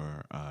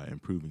for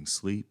improving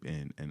sleep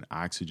and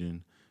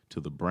oxygen to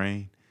the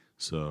brain.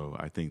 So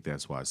I think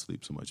that's why I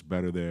sleep so much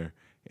better there.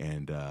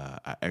 And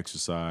I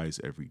exercise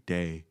every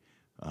day.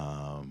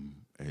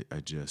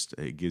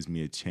 It gives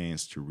me a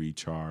chance to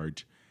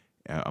recharge.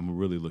 I'm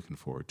really looking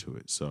forward to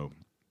it. So,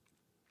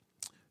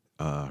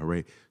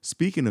 hooray!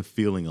 Speaking of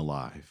feeling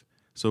alive,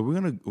 so we're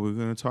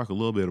gonna talk a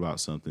little bit about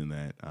something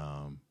that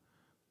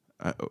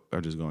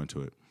I'll just go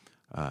into it.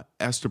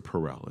 Esther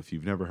Perel. If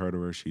you've never heard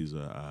of her, she's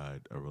a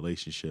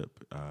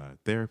relationship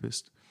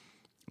therapist,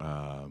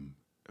 a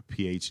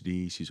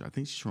PhD. I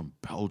think she's from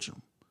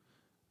Belgium.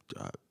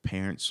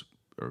 Parents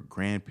or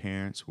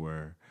grandparents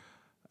were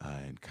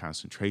in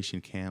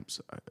concentration camps.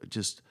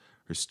 Just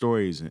her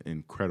story is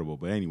incredible.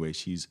 But anyway,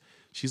 she's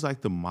like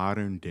the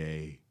modern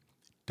day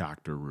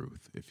Dr.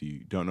 Ruth. If you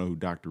don't know who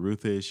Dr.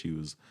 Ruth is, she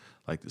was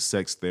like the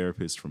sex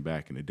therapist from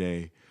back in the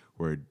day,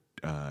 where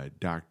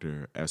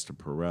Dr. Esther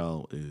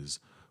Perel is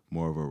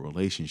more of a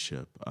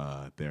relationship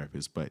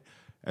therapist. But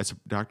as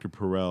Dr.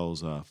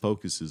 Perel's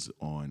focuses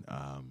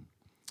on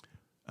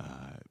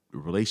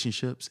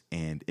relationships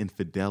and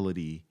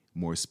infidelity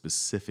more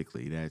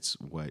specifically. That's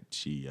what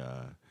she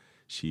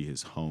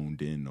has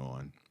honed in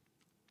on.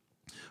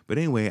 But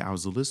anyway, I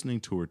was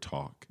listening to her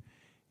talk,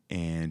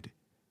 and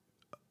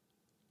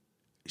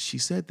she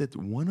said that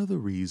one of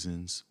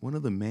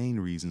the main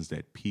reasons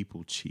that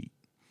people cheat,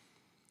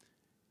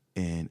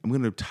 and I'm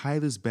going to tie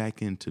this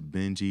back into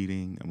binge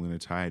eating. I'm going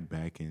to tie it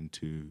back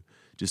into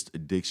just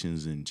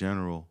addictions in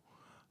general,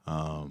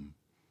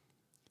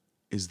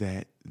 is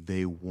that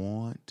they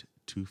want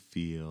to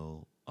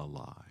feel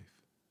alive.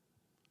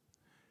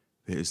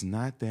 It's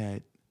not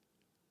that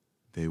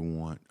they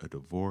want a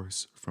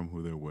divorce from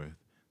who they're with.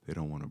 They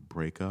don't want to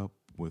break up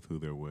with who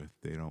they're with.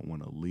 They don't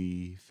want to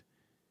leave.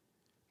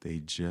 They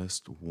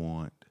just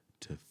want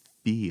to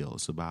feel.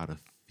 It's about a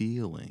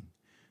feeling.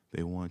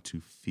 They want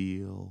to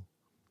feel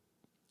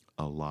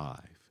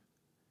alive.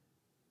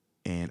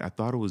 And I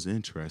thought it was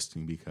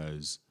interesting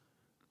because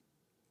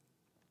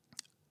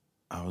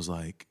I was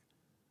like,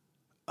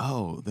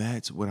 oh,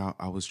 that's what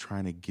I was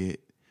trying to get.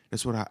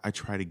 That's what I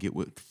try to get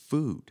with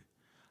food.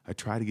 I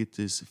try to get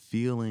this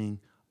feeling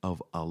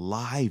of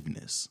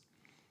aliveness.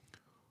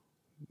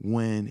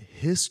 When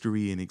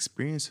history and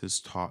experience has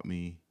taught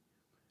me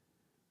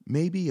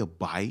maybe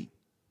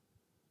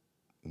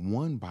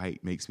one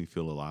bite makes me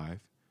feel alive.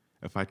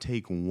 If I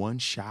take one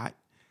shot,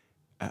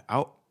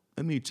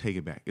 let me take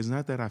it back. It's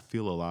not that I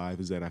feel alive,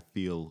 it's that I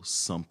feel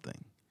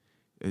something,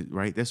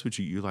 right? That's what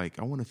you're like,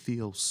 I want to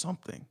feel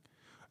something.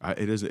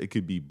 It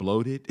could be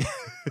bloated.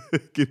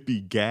 It could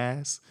be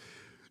gas.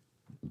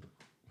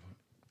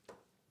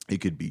 It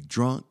could be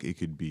drunk. It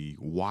could be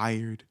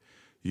wired.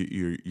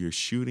 You're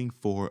shooting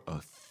for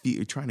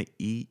you're trying to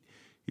eat.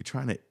 You're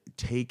trying to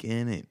take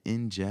in and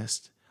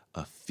ingest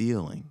a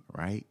feeling,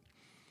 right?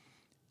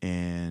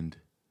 And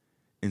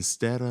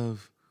instead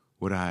of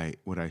what I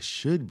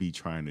should be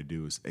trying to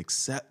do is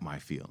accept my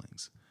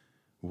feelings,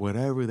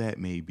 whatever that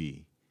may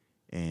be,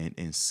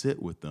 and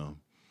sit with them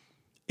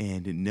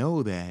and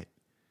know that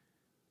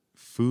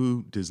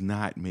food does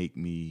not make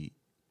me,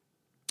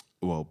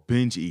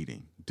 binge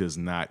eating does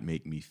not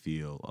make me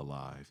feel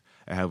alive.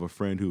 I have a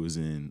friend who's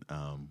been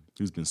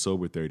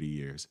sober 30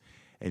 years,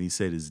 and he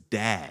said his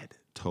dad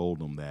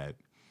told him that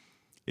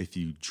if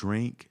you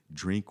drink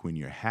when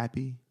you're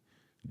happy,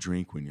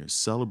 drink when you're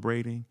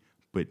celebrating,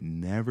 but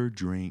never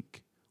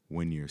drink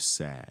when you're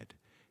sad.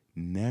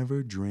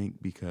 Never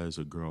drink because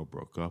a girl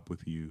broke up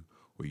with you,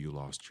 or you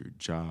lost your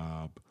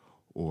job,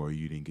 or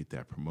you didn't get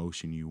that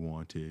promotion you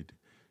wanted.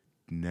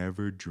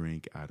 Never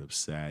drink out of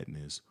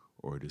sadness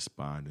or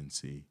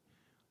despondency,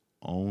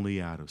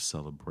 only out of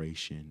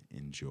celebration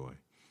and joy.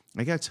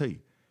 I got to tell you,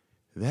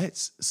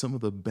 that's some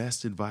of the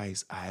best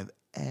advice I've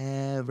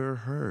ever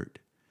heard.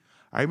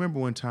 I remember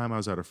one time I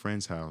was at a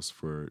friend's house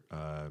for,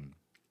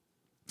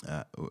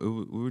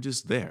 we were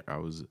just there.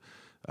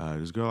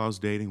 This girl I was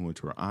dating went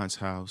to her aunt's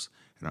house,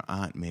 and her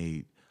aunt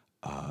made,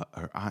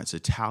 her aunt's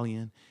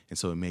Italian, and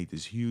so it made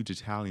this huge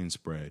Italian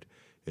spread.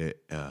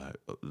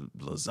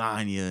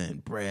 Lasagna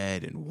and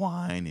bread and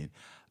wine, and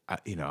I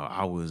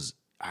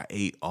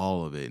ate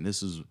all of it. And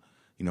this is,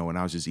 when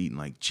I was just eating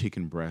like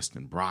chicken breast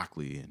and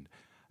broccoli,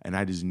 and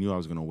I just knew I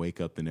was going to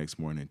wake up the next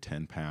morning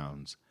 10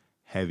 pounds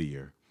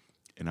heavier.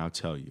 And I'll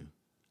tell you,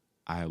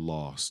 I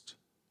lost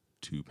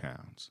 2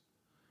 pounds.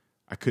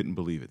 I couldn't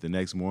believe it. The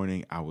next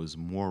morning, I was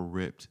more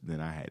ripped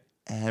than I had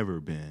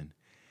ever been.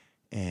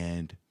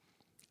 And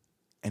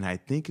I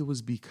think it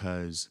was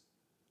because,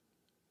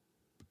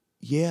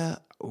 yeah,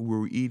 we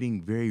were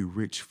eating very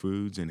rich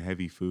foods and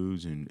heavy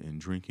foods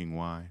and drinking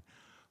wine,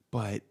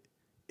 but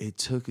it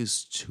took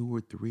us 2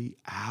 or 3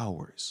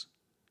 hours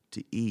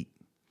to eat.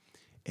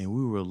 And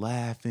we were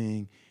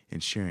laughing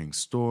and sharing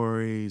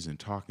stories and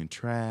talking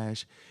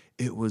trash.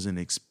 It was an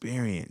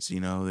experience,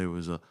 there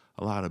was a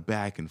lot of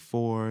back and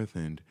forth.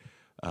 And,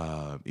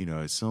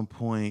 at some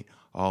point,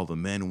 all the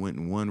men went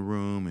in one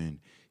room and,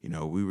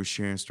 we were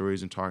sharing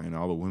stories and talking, and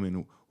all the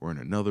women were in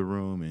another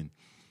room. And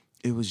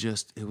it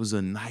was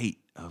a night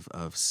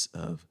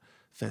of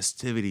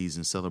festivities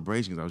and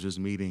celebrations. I was just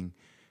meeting,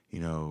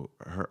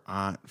 her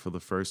aunt for the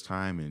first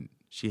time, and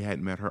she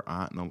hadn't met her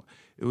aunt.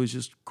 It was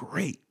just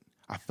great.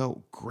 I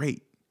felt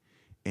great.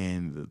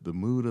 And the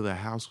mood of the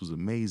house was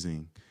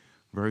amazing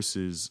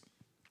versus,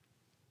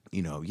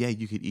 yeah,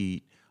 you could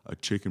eat a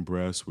chicken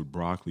breast with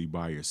broccoli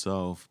by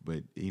yourself,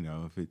 but,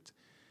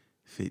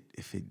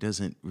 if it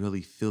doesn't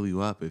really fill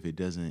you up, if it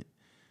doesn't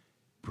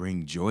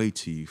bring joy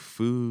to you,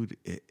 food,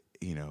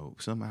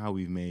 somehow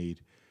we've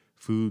made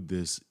food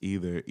this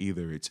either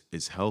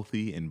it's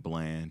healthy and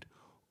bland,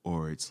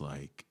 or it's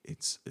like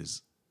it's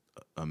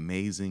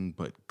amazing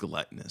but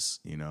gluttonous,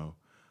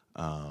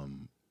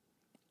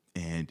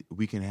 and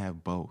we can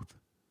have both.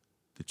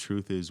 The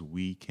truth is,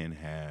 we can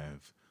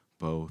have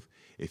both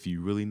if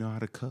you really know how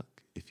to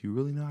cook. If you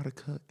really know how to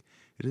cook,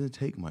 it doesn't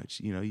take much.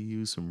 You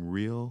use some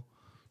real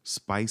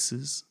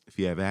spices if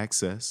you have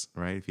access,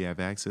 right? If you have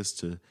access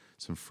to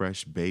some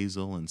fresh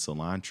basil and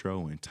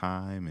cilantro and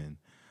thyme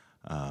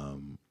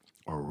and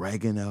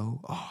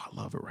oregano. Oh, I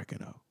love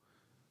oregano.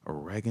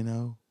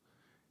 Oregano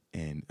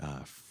and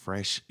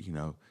fresh,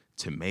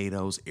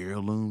 tomatoes,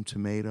 heirloom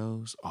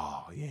tomatoes.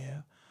 Oh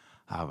yeah,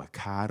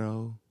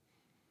 avocado.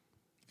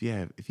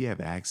 If you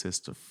have access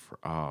to,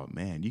 oh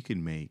man, you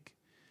can make.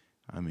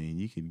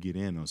 You can get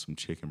in on some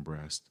chicken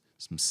breast,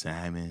 some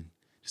salmon,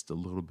 just a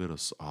little bit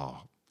of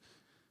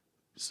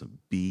some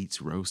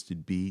beets,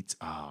 roasted beets.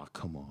 Oh,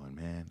 come on,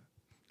 man.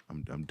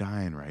 I'm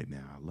dying right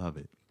now. I love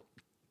it.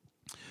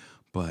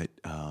 But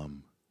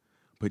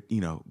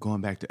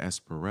going back to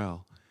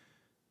Esperel,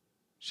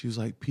 she was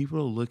like, people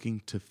are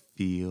looking to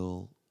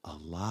feel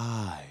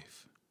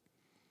alive.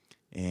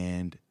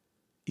 And,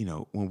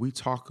 when we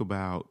talk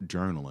about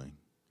journaling,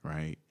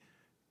 right?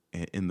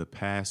 In the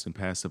past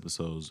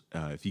episodes,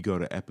 if you go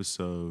to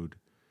episode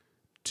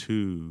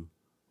 2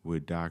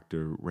 with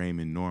Dr.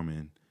 Raymond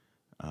Norman,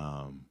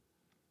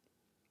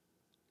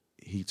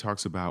 he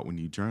talks about when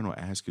you journal,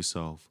 ask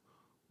yourself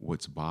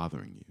what's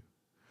bothering you.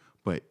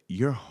 But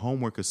your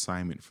homework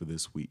assignment for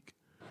this week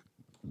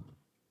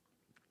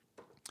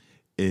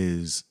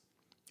is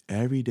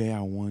every day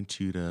I want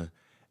you to,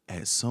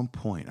 at some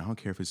point, I don't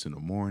care if it's in the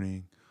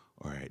morning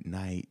or at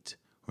night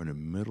or in the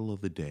middle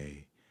of the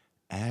day,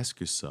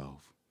 ask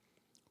yourself,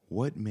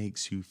 what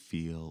makes you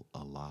feel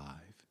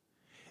alive?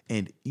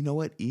 And you know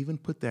what? Even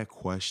put that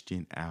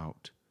question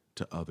out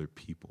to other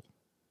people.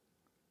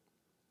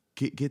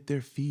 Get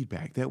their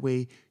feedback. That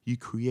way you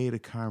create a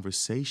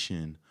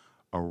conversation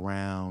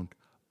around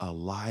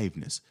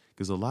aliveness.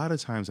 Because a lot of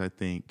times I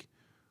think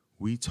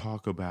we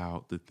talk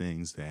about the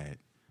things that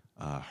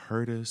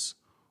hurt us,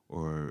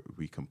 or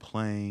we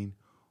complain,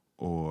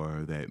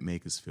 or that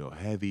make us feel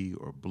heavy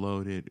or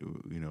bloated.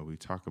 We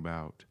talk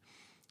about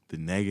the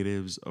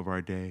negatives of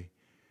our day.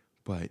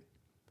 But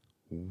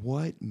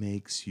what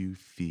makes you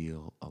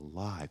feel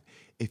alive?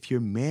 If you're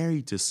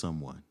married to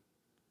someone,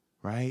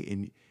 right,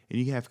 and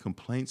you have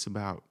complaints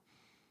about,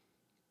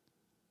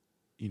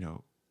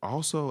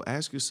 also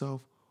ask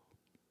yourself,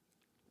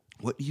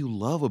 what do you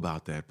love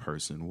about that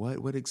person?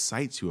 What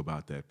excites you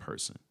about that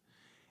person?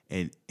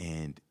 And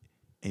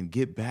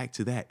get back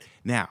to that.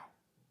 Now,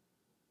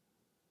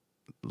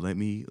 let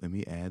me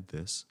add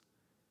this.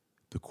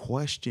 The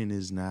question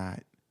is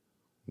not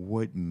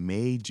what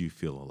made you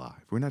feel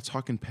alive. We're not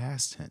talking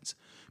past tense,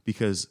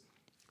 because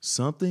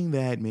something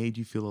that made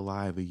you feel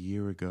alive a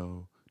year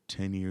ago,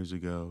 10 years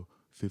ago,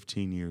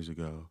 15 years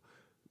ago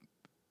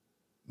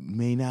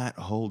may not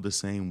hold the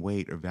same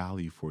weight or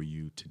value for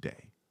you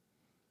today.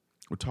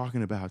 We're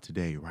talking about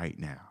today, right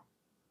now.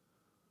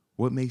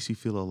 What makes you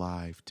feel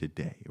alive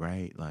today,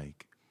 right?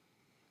 Like,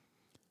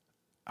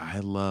 I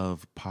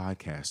love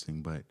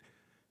podcasting, but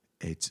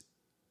it's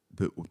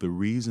the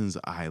reasons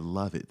I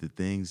love it,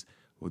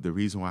 the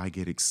reason why I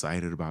get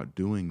excited about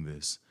doing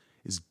this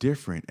is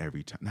different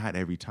every time. Not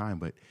every time,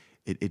 but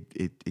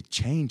it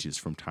changes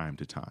from time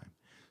to time.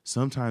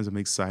 Sometimes I'm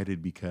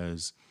excited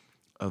because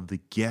of the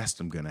guest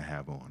I'm going to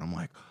have on. I'm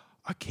like,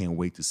 I can't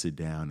wait to sit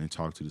down and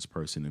talk to this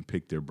person and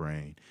pick their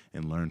brain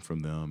and learn from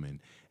them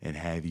and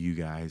have you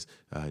guys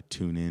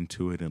tune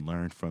into it and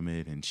learn from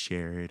it and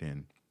share it.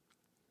 And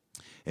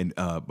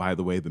by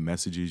the way, the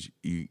messages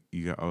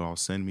you all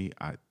send me,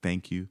 I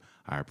thank you.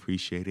 I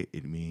appreciate it.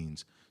 It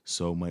means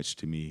so much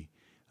to me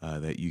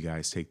that you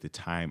guys take the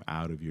time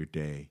out of your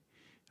day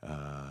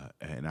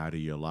and out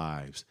of your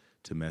lives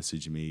to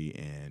message me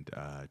and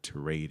to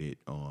rate it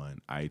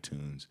on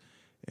iTunes.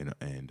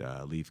 and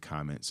leave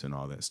comments and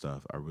all that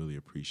stuff. I really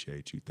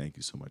appreciate you. Thank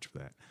you so much for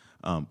that.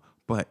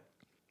 But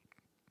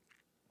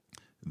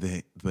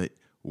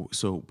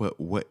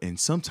what, and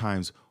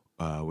sometimes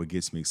what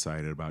gets me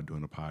excited about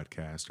doing a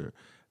podcast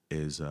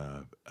is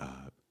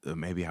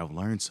maybe I've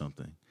learned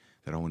something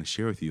that I want to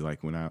share with you.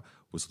 Like when I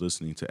was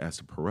listening to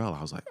Esther Perel,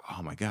 I was like,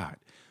 oh my God,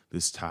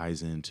 this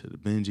ties into the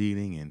binge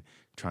eating and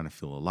trying to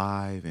feel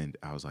alive. And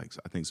I was like,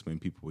 I think so many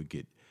people would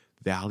get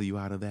value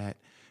out of that,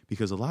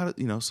 because a lot of,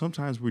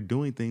 sometimes we're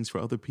doing things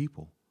for other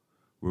people.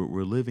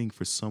 We're living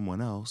for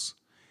someone else.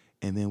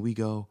 And then we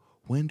go,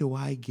 when do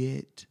I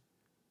get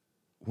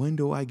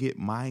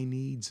my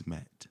needs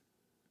met?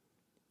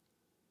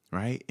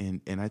 Right.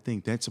 And I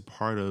think that's a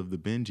part of the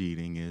binge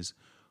eating is,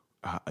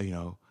 I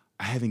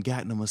haven't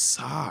gotten a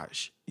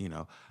massage.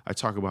 I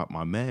talk about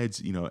my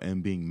meds,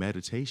 M being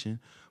meditation,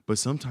 but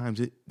sometimes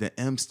the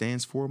M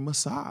stands for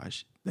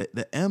massage.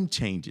 The M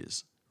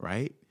changes,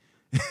 right?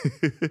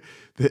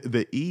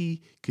 the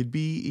E could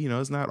be,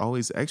 it's not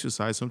always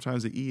exercise.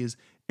 Sometimes the E is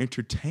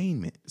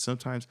entertainment.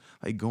 Sometimes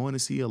like going to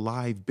see a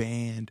live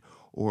band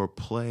or a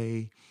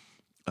play,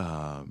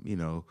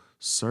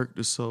 Cirque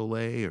du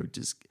Soleil, or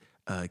just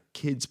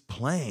kids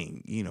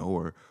playing,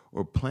 or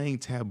playing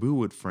taboo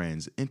with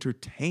friends,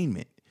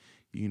 entertainment,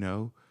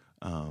 the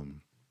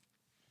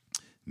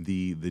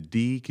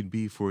D could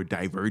be for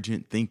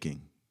divergent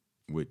thinking,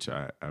 which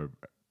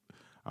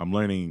I'm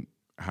learning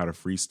how to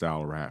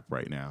freestyle rap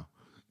right now.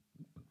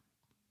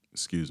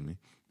 Excuse me.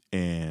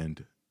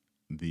 And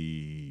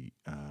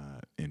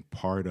and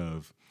part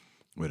of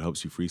what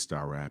helps you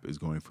freestyle rap is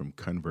going from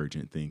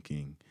convergent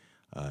thinking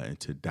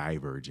into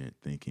divergent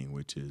thinking,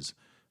 which is,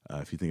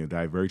 if you think of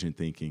divergent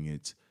thinking,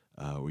 it's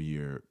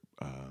where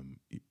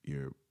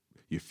you're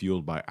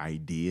fueled by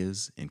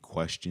ideas and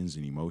questions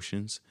and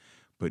emotions.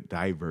 But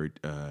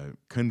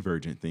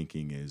convergent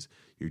thinking is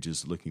you're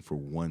just looking for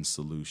one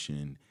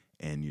solution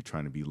and you're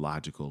trying to be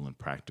logical and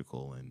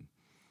practical and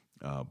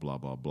blah,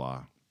 blah,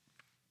 blah.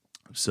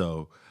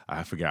 So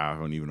I forgot. I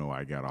don't even know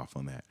why I got off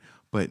on that.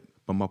 But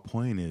my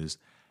point is,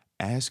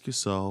 ask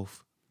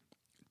yourself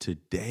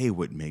today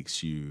what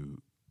makes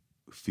you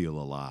feel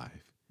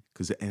alive,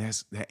 because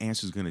that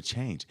answer is going to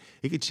change.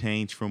 It could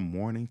change from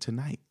morning to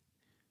night,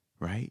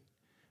 right?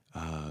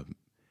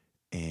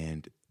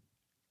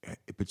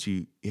 But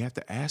you have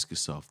to ask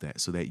yourself that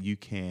so that you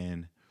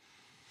can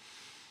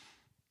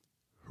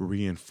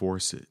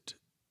reinforce it,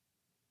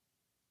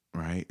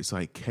 right? It's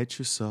like catch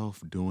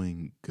yourself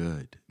doing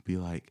good. Be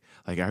like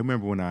I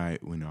remember when I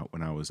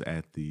was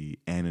at the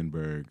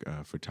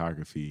Annenberg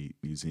Photography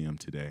Museum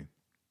today.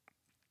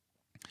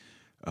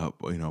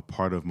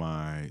 Part of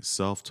my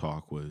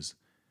self-talk was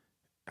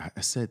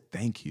I said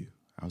thank you.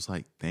 I was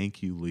like,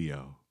 thank you,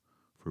 Leo,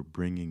 for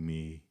bringing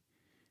me,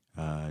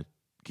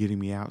 getting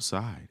me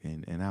outside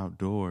and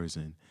outdoors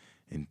and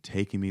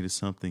taking me to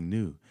something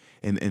new.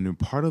 And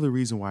part of the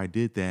reason why I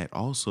did that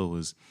also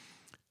was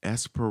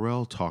Esther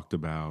Perel talked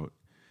about,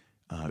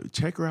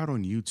 check her out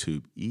on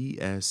YouTube,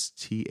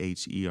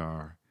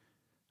 Esther,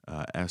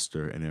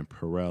 Esther, and then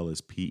Perel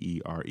is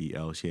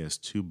Perel. She has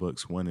 2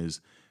 books. One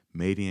is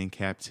Mating in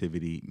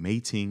Captivity,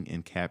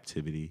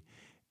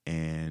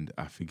 and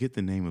I forget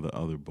the name of the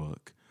other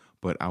book,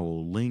 but I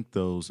will link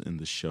those in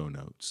the show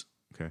notes.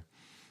 Okay.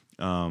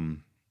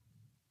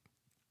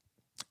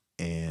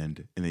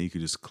 And then you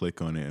can just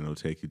click on it and it'll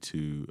take you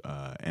to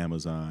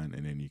Amazon,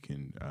 and then you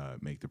can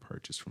make the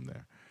purchase from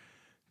there.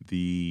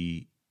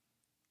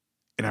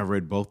 And I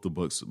read both the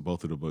books.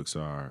 Both of the books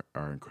are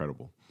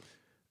incredible.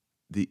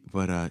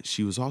 But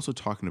she was also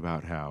talking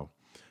about how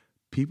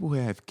people who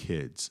have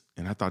kids,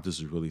 and I thought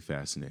this was really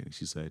fascinating.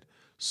 She said,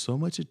 so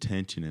much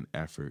attention and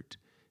effort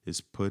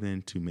is put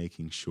into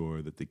making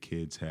sure that the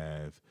kids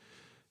have,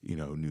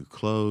 new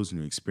clothes,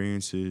 new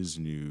experiences,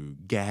 new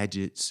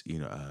gadgets,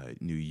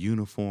 new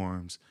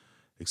uniforms,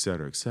 et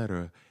cetera, et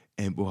cetera.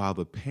 And while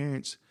the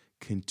parents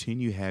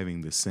continue having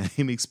the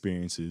same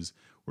experiences,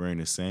 wearing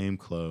the same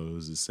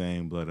clothes, the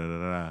same blah, blah, blah,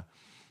 blah.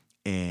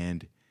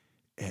 And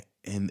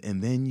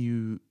then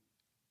you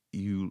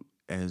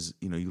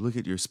look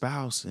at your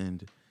spouse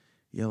and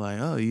you're like,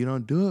 oh, you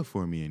don't do it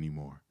for me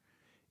anymore.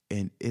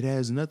 And it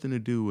has nothing to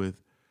do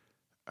with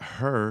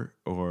her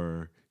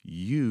or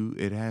you.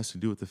 It has to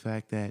do with the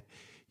fact that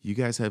you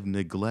guys have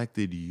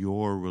neglected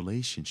your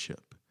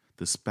relationship,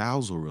 the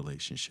spousal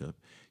relationship.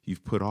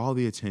 You've put all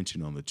the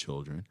attention on the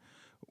children,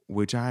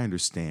 which I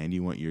understand.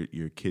 You want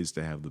your kids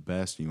to have the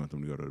best. You want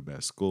them to go to the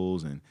best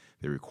schools, and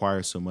they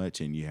require so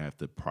much, and you have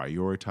to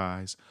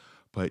prioritize.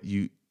 But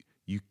you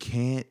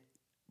can't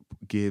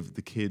give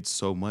the kids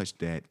so much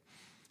that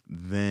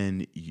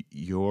then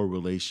your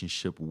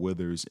relationship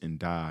withers and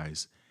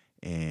dies,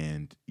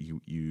 and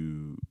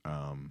you're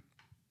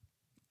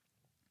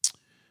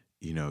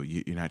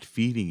not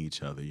feeding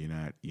each other.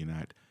 You're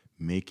not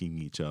making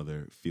each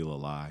other feel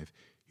alive.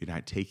 You're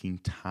not taking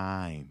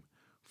time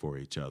for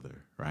each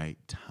other, right?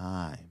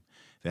 Time.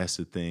 That's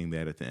the thing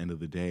that at the end of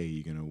the day,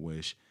 you're going to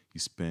wish you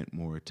spent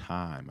more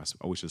time.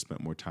 I wish I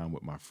spent more time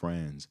with my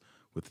friends,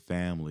 with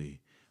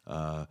family,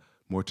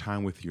 more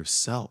time with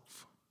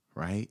yourself,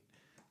 right?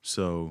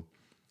 So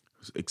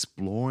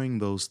exploring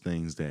those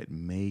things that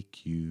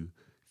make you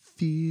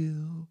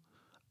feel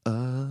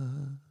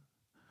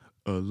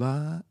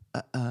alive.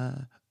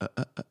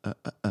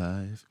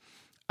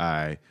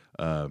 I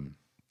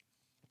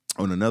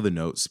On another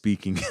note,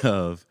 speaking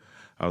of,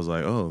 I was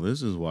like, oh,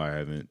 this is why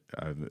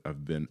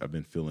I've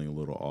been feeling a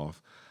little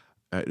off.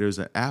 There's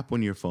an app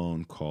on your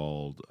phone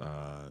called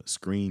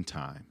Screen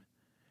Time,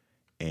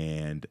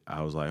 and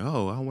I was like,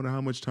 oh, I wonder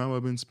how much time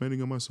I've been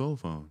spending on my cell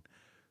phone.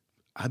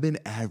 I've been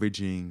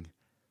averaging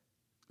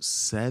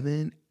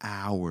 7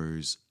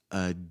 hours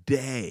a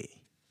day.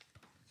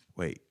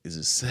 Wait, is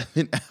it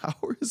 7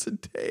 hours a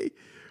day?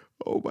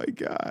 Oh my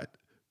God,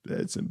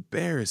 that's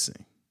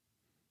embarrassing,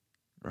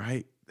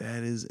 right?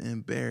 That is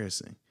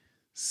embarrassing.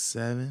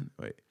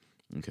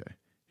 Okay,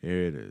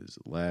 here it is.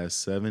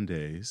 Last 7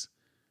 days.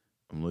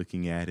 I'm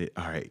looking at it.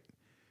 All right,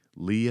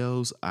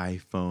 Leo's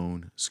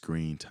iPhone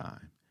screen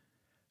time,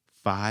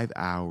 5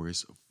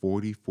 hours,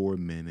 44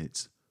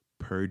 minutes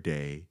per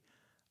day.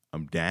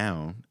 I'm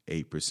down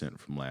 8%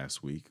 from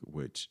last week,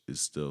 which is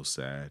still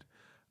sad.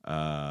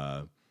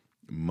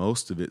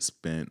 Most of it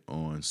spent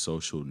on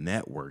social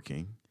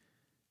networking.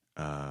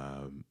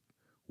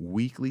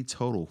 Weekly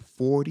total,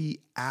 40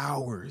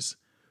 hours.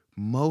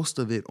 Most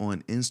of it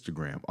on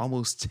Instagram,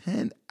 almost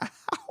 10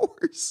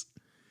 hours.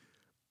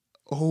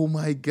 Oh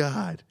my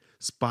God.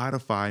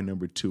 Spotify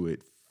number 2 at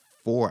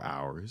 4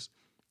 hours.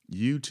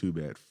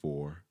 YouTube at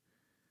 4.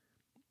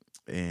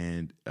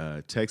 And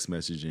text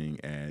messaging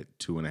at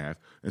 2.5.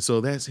 And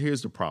so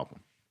here's the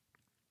problem.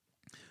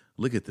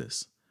 Look at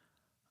this.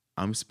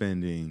 I'm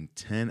spending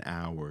 10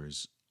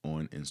 hours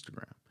on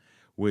Instagram,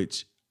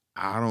 which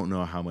I don't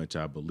know how much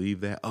I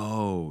believe that.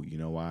 Oh, you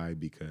know why?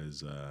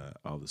 Because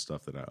all the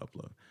stuff that I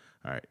upload.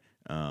 All right.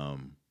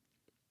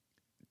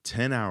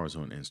 10 hours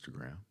on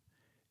Instagram,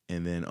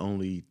 and then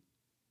only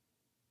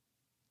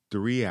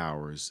 3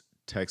 hours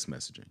text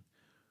messaging,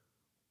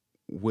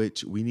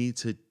 which we need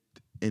to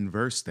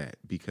inverse that,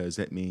 because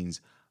that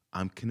means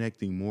I'm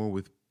connecting more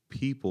with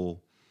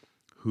people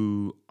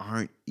who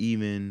aren't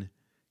even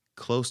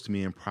close to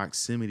me in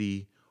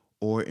proximity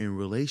or in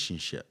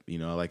relationship.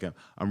 Like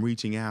I'm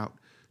reaching out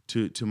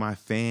to my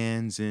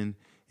fans and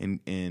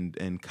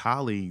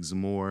colleagues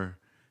more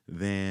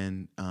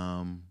than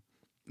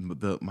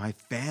my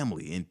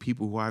family and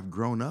people who I've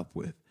grown up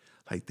with.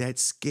 Like,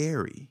 that's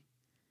scary,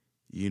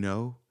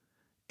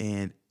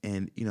 and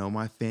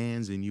my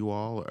fans and you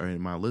all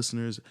and my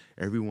listeners,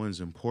 everyone's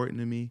important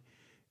to me.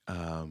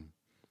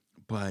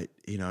 But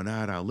now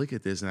that I look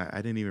at this, and I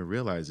didn't even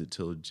realize it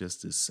till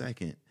just a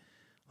second.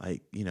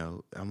 Like,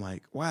 I'm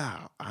like,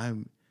 wow,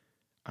 I'm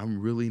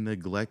really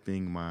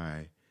neglecting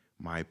my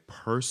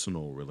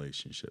personal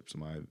relationships,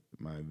 my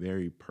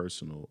very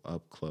personal,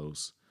 up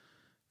close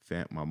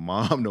my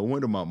mom. No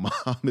wonder my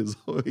mom is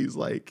always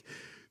like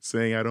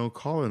saying I don't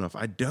call enough.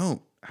 I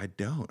don't.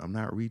 I'm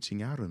not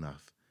reaching out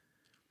enough.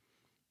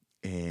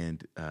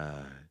 And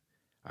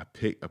I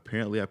pick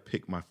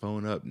my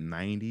phone up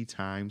 90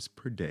 times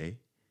per day.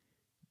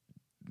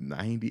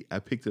 I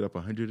picked it up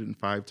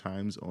 105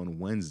 times on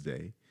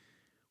Wednesday.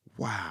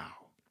 Wow.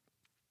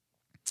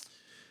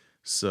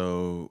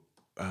 So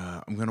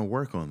I'm going to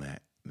work on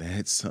that.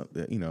 That's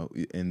something,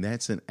 and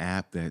that's an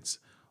app that's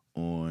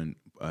on,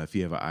 if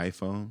you have an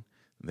iPhone,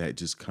 that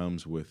just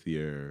comes with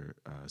your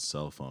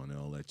cell phone.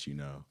 It'll let you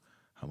know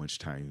how much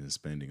time you've been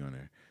spending on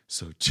there.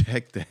 So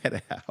check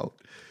that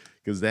out,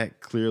 because that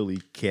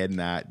clearly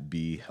cannot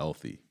be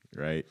healthy,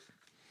 right?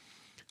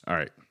 All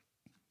right.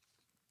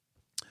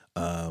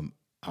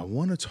 I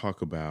want to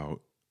talk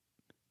about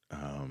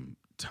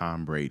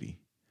Tom Brady.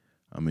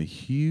 I'm a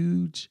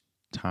huge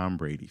Tom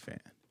Brady fan.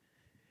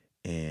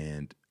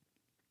 And,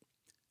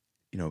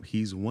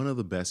 he's one of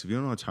the best. If you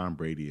don't know what Tom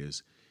Brady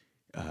is,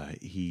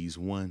 he's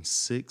won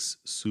 6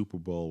 Super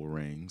Bowl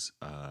rings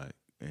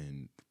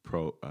in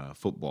pro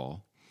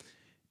football.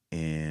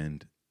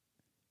 And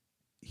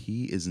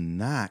he is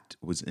not,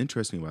 what's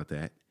interesting about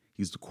that,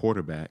 he's the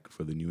quarterback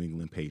for the New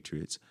England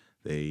Patriots.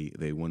 They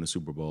won the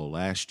Super Bowl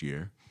last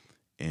year.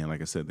 And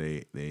like I said,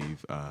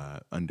 they've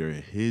under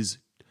his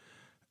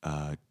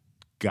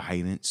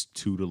guidance,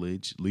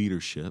 tutelage,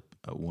 leadership,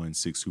 won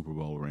 6 Super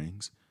Bowl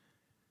rings.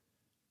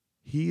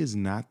 He is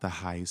not the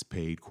highest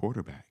paid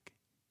quarterback.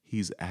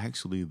 He's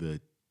actually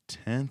the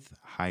 10th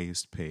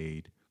highest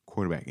paid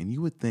quarterback. And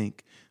you would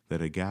think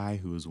that a guy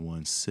who has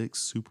won 6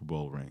 Super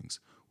Bowl rings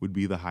would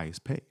be the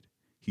highest paid.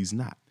 He's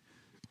not.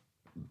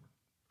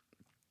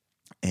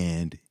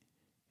 And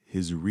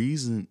his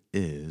reason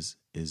is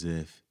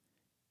if,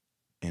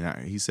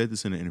 and he said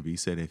this in an interview, he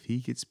said if he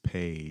gets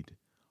paid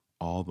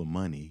all the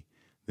money,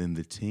 then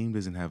the team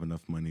doesn't have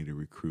enough money to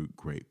recruit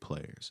great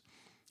players.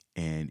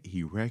 And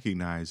he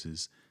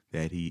recognizes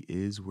that he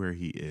is where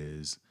he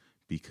is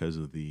because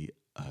of the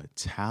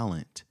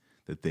talent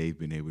that they've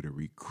been able to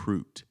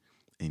recruit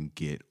and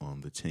get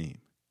on the team.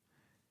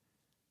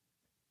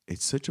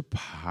 It's such a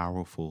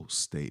powerful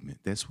statement.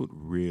 That's what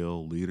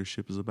real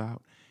leadership is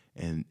about,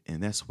 and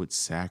that's what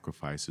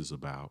sacrifice is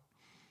about.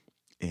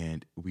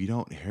 And we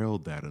don't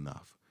herald that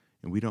enough,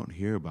 and we don't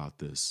hear about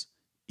this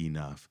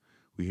enough.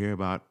 We hear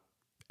about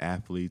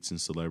athletes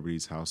and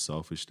celebrities, how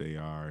selfish they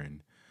are,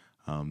 and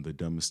the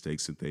dumb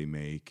mistakes that they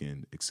make,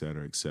 and et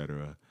cetera, et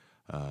cetera.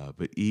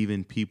 But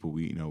even people,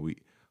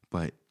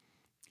 but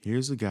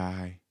here's a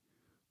guy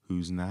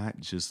who's not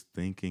just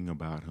thinking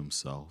about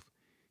himself,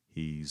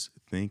 he's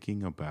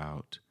thinking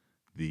about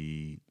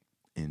the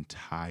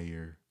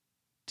entire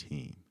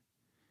team.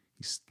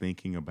 He's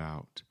thinking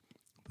about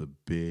the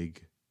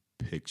big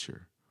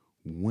picture,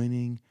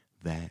 winning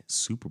that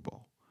Super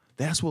Bowl.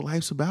 That's what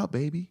life's about,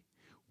 baby.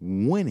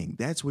 Winning.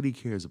 That's what he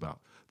cares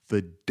about.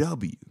 The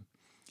W.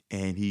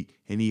 And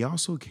he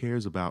also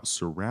cares about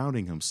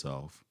surrounding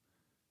himself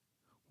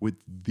with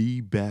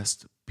the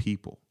best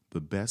people,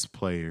 the best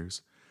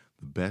players,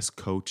 the best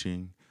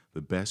coaching,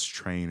 the best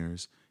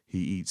trainers. He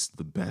eats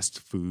the best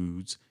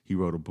foods. He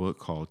wrote a book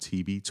called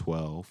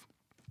TB12.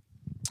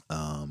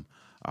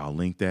 I'll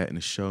link that in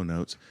the show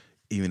notes.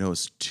 Even though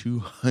it's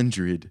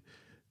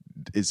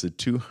it's a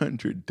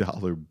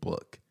 $200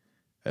 book,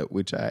 at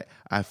which I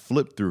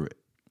flipped through it.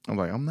 I'm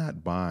like, I'm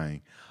not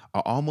buying. I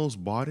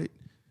almost bought it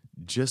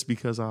just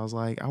because I was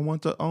like, I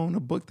want to own a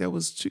book that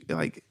was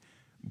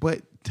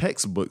but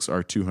textbooks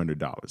are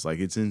 $200. Like,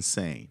 it's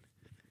insane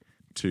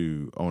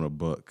to own a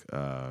book,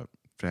 to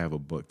have a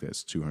book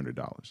that's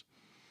 $200.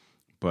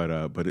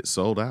 But it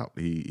sold out.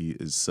 He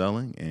is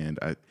selling, and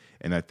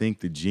I think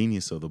the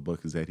genius of the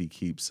book is that he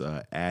keeps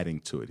adding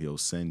to it. He'll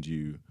send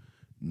you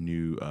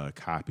new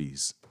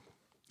copies,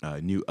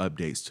 new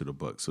updates to the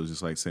book. So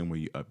just like same way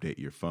you update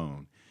your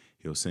phone,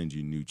 he'll send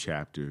you new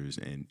chapters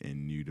and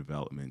new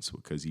developments,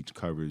 because he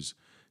covers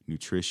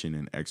nutrition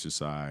and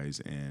exercise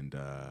and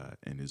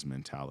his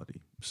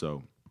mentality.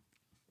 So,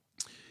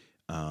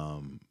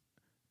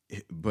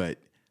 but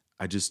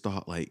I just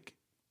thought, like,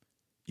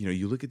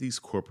 you look at these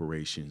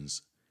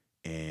corporations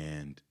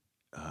and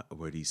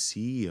where these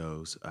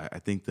CEOs, I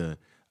think the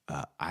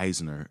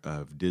Eisner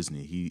of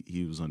Disney,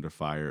 he was under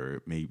fire,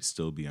 or may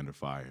still be under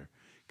fire,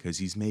 because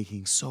he's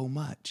making so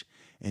much.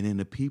 And then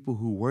the people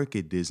who work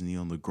at Disney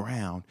on the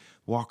ground,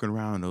 walking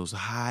around in those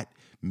hot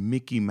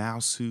Mickey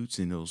Mouse suits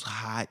and those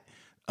hot,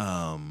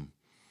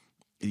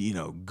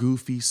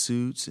 goofy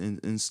suits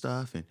and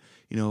stuff, and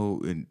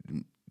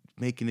and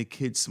making the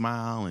kids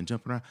smile and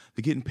jumping around.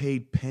 They're getting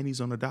paid pennies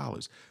on the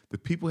dollars. The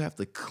people have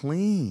to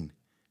clean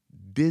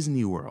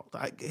Disney World.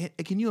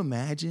 Can you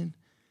imagine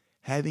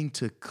having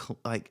to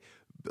like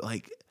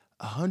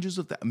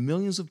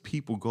millions of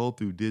people go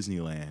through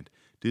Disneyland,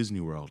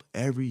 Disney World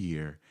every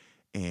year,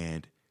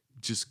 and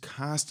just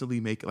constantly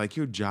make, like,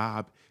 your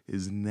job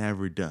is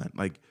never done.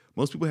 Like,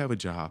 most people have a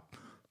job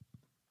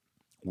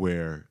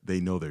where they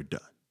know they're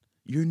done.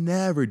 You're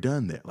never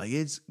done there. Like,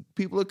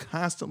 people are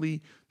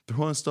constantly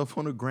throwing stuff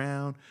on the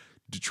ground.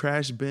 The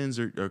trash bins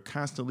are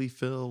constantly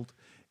filled,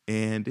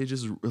 and they're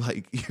just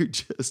like, you're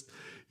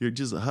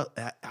just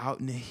out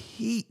in the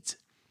heat.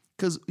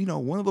 Because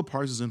one of the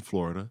parks is in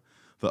Florida,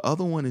 the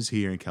other one is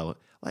here in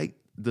California. Like,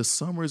 the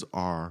summers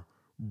are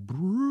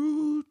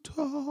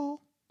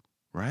brutal,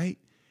 right?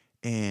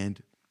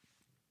 And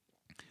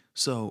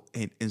so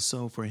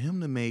for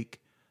him to make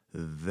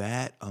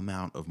that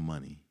amount of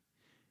money,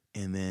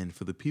 and then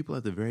for the people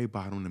at the very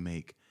bottom to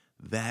make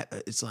that,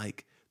 it's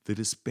like the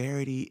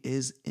disparity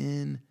is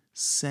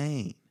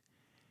insane.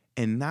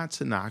 And not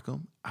to knock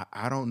them,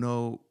 I don't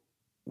know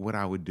what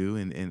I would do,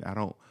 and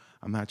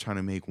I'm not trying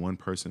to make one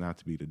person out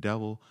to be the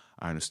devil.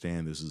 I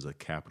understand this is a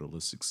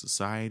capitalistic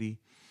society,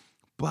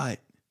 but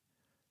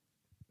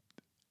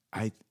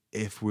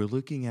if we're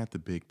looking at the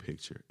big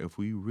picture, if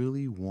we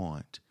really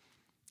want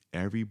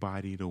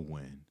everybody to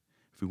win,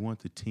 if we want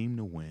the team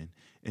to win,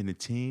 and the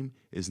team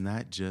is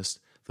not just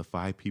the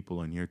 5 people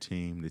on your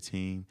team, the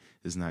team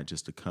is not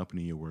just the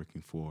company you're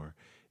working for,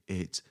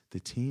 the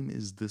team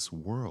is this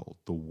world.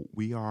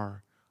 We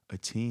are a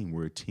team.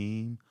 We're a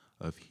team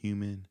of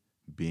human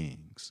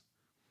beings.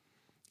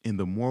 And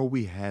the more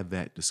we have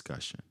that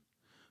discussion,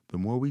 the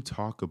more we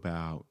talk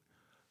about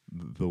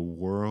the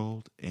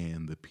world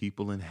and the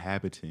people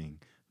inhabiting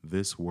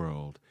this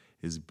world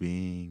as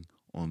being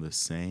on the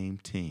same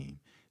team,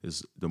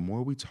 is the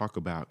more we talk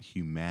about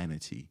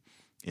humanity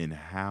and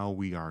how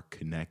we are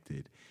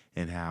connected,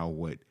 and how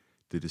what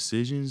the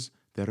decisions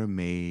that are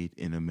made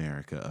in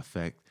America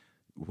affect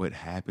what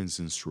happens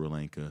in Sri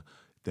Lanka,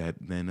 that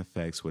then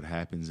affects what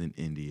happens in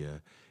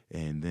India,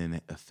 and then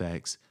it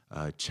affects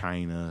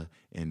China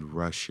and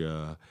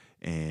Russia,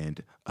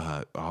 and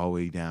all the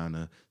way down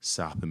to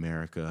South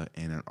America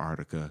and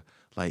Antarctica.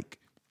 Like,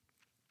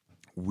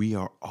 we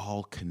are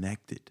all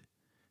connected.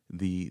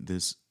 The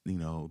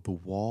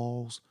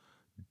walls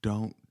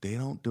don't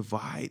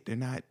divide. They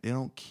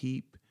don't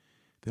keep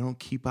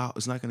out.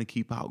 It's not going to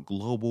keep out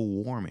global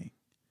warming.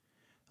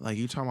 Like,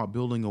 you're talking about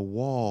building a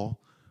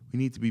wall, we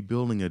need to be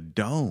building a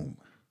dome,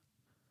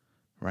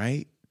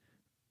 right?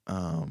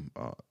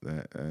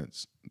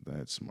 That's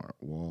smart.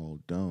 Wall,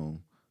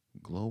 dome,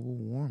 global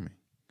warming.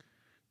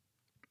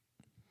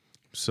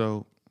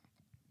 So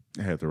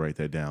I had to write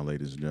that down,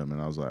 ladies and gentlemen.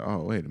 I was like,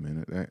 oh, wait a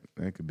minute,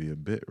 that could be a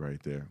bit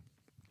right there.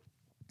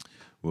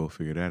 We'll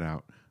figure that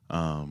out.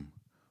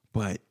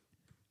 But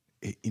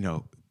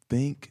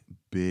think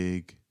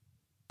big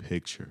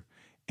picture.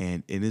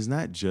 And it is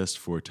not just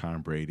for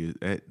Tom Brady.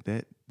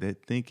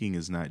 That thinking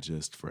is not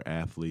just for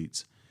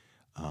athletes.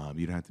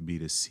 You don't have to be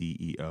the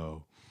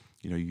CEO.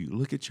 You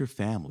look at your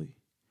family.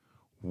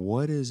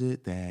 What is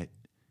it that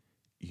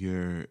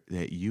you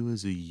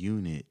as a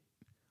unit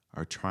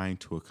are trying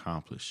to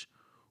accomplish?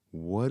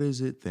 What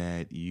is it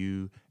that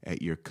you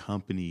at your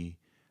company?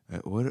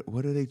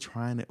 What are they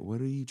trying to?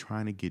 What are you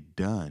trying to get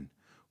done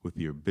with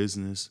your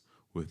business,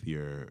 with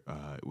your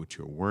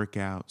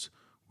workouts,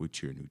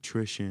 with your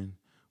nutrition,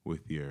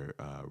 with your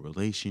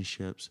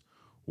relationships?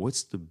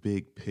 What's the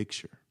big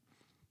picture?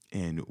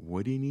 And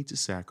what do you need to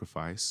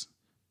sacrifice?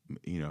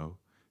 You know,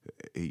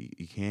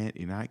 you can't.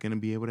 You're not going to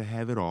be able to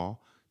have it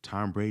all.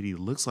 Tom Brady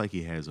looks like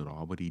he has it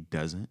all, but he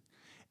doesn't.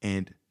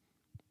 And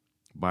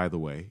by the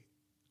way,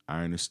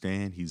 I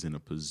understand he's in a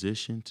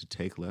position to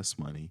take less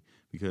money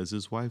because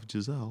his wife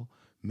Giselle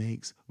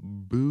makes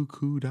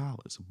buku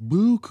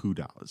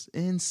dollars,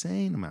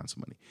 insane amounts of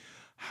money.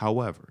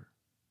 However,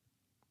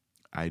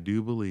 I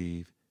do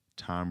believe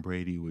Tom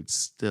Brady would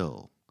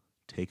still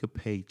take a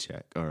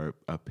paycheck or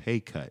a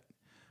pay cut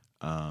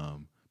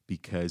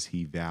because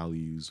he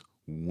values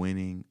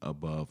winning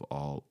above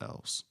all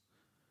else.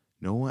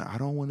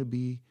 Nobody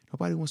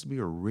wants to be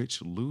a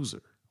rich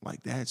loser.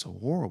 Like, that's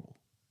horrible.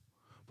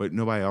 But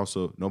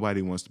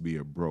nobody wants to be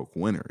a broke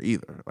winner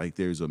either. Like,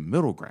 there's a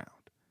middle ground.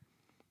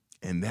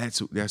 And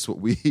that's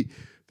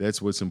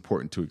what's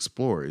important to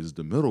explore is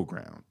the middle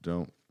ground.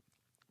 But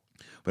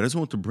I just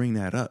want to bring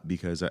that up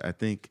because I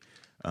think,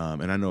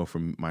 and I know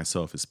from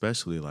myself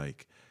especially,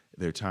 like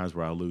there are times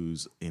where I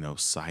lose,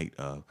 sight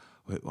of,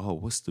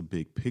 what's the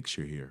big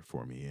picture here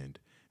for me, and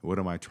what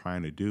am I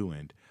trying to do?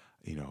 And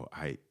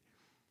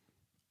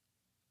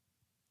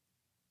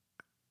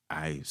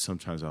I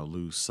sometimes I'll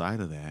lose sight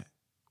of that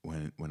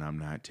when I'm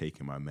not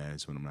taking my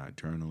meds, when I'm not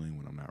journaling,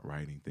 when I'm not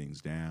writing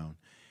things down,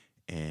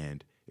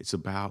 and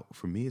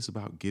for me, it's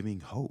about giving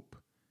hope.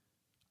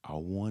 I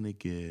want to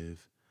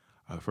give.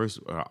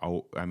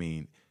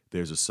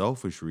 There's a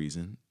selfish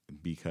reason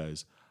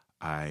because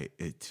a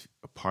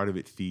part of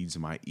it feeds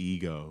my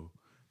ego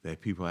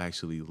that people are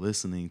actually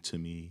listening to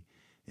me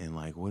and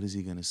like, what is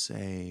he gonna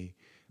say?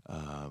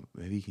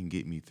 Maybe he can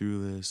get me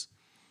through this.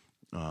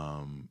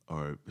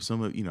 Or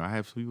I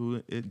have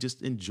people that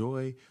just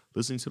enjoy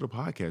listening to the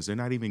podcast. They're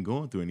not even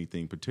going through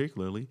anything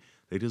particularly.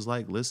 They just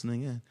like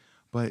listening in.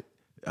 But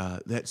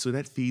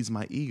that feeds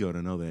my ego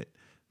to know that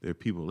there are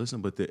people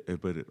listening. But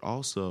it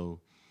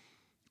also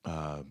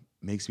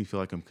makes me feel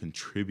like I'm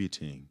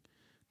contributing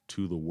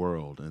to the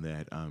world and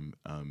that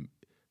I'm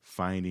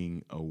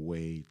finding a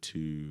way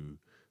to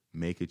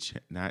make I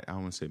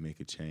don't want to say make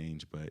a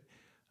change, but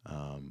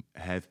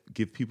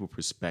give people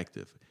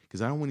perspective.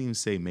 Because I don't want to even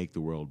say make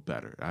the world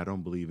better. I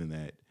don't believe in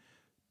that.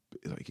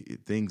 Like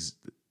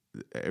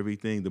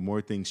everything, the more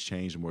things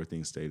change, the more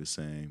things stay the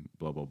same,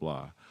 blah, blah,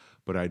 blah.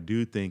 But I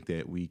do think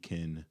that we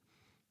can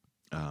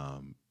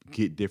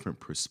get different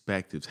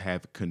perspectives,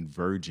 have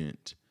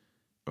convergent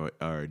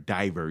or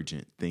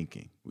divergent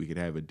thinking. We could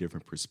have a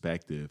different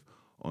perspective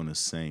on the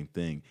same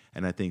thing.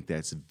 And I think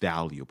that's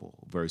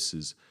valuable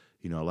versus,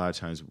 a lot of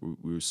times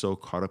we're so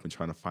caught up in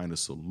trying to find a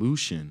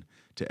solution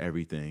to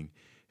everything,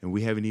 and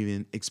we haven't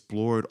even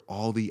explored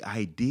all the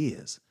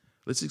ideas.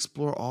 Let's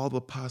explore all the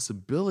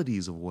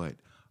possibilities of what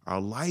our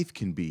life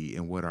can be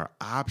and what our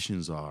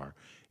options are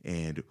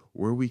and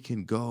where we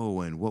can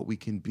go and what we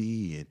can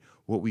be and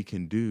what we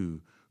can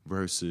do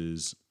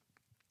versus,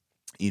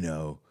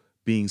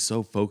 being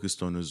so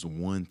focused on this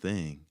one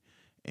thing,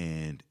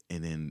 and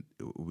then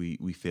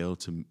we fail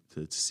to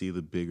see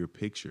the bigger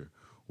picture,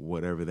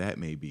 whatever that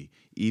may be.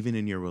 Even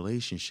in your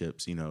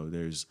relationships,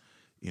 there's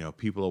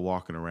people are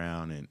walking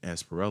around, and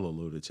Esparella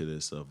alluded to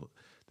this, of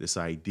this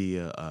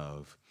idea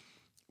of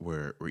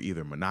we're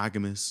either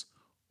monogamous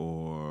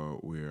or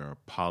we're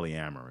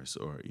polyamorous,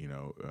 or you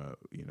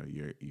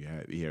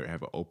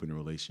have an open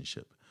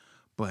relationship.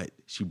 But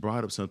she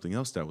brought up something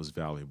else that was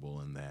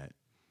valuable in that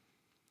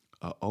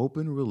an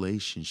open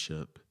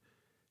relationship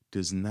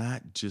does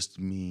not just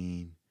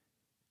mean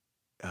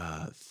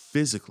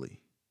physically,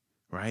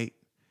 right?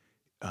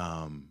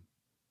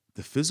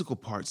 The physical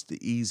part's the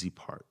easy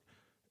part.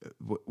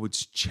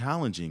 What's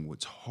challenging,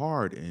 what's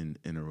hard in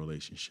a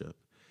relationship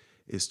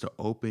is to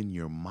open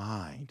your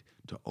mind,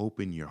 to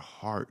open your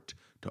heart,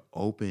 to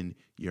open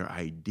your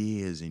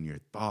ideas and your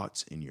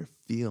thoughts and your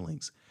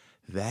feelings.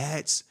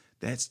 That's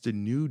the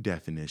new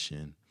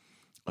definition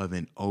of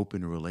an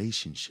open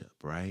relationship,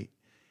 right?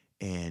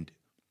 And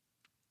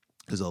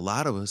because a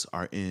lot of us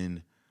are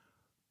in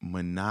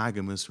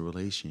monogamous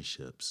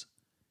relationships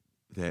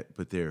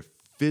but they're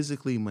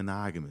physically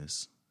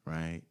monogamous,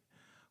 right?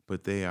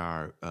 But they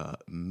are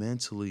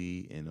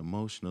mentally and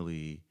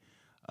emotionally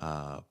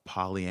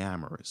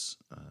polyamorous.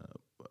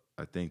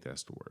 I think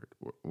that's the word,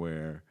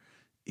 where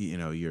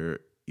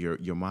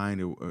your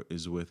mind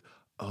is with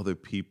other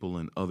people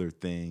and other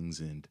things,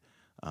 and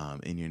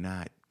you're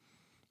not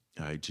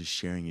just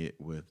sharing it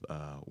with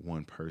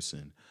one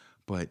person,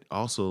 but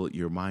also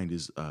your mind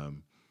is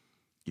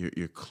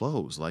you're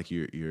closed. Like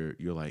you're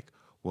like,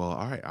 well,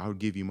 all right, I'll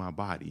give you my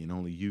body and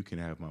only you can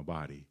have my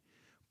body.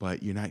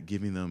 But you're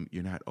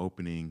not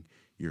opening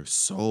your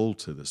soul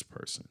to this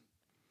person.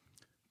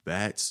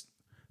 That's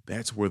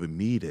where the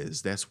meat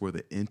is. That's where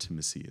the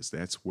intimacy is.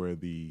 That's where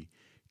the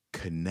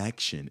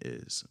connection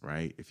is,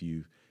 right? If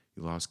you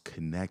lost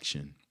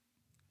connection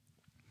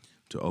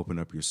to open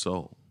up your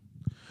soul.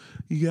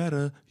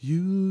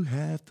 You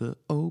have to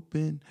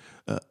open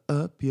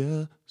up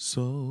your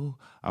soul.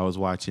 I was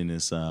watching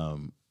this.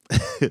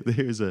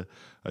 There's a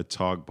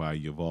talk by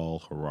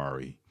Yuval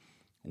Harari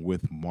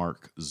with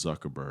Mark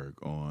Zuckerberg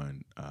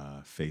on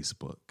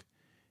Facebook,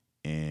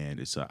 and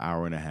it's an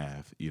hour and a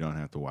half. You don't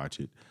have to watch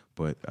it,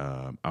 but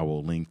I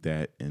will link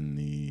that in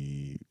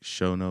the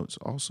show notes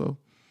also.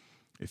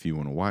 If you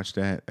want to watch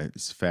that,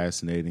 it's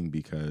fascinating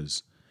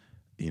because,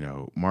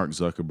 Mark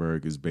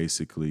Zuckerberg is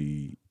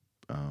basically,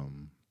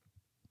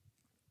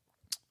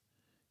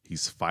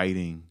 he's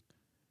fighting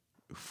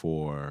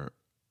for,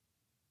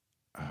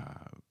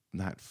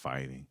 not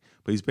fighting,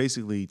 but he's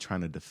basically trying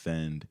to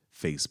defend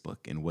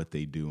Facebook and what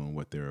they do and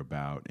what they're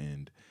about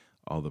and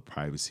all the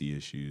privacy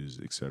issues,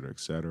 et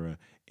cetera,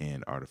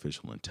 and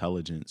artificial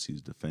intelligence.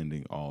 He's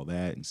defending all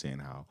that and saying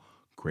how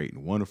great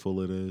and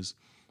wonderful it is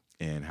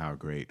and how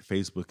great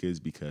Facebook is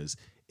because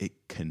it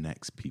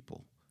connects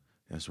people.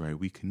 That's right.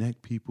 We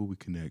connect people. We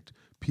connect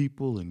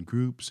people and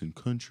groups and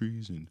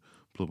countries and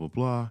blah, blah,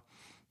 blah.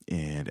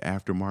 And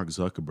after Mark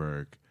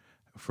Zuckerberg,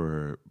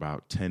 for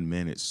about 10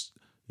 minutes,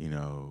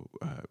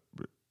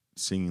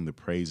 singing the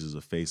praises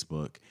of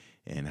Facebook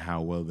and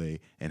how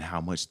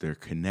much they're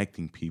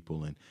connecting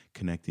people and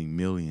connecting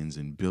millions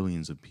and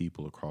billions of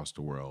people across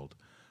the world.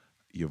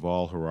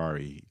 Yuval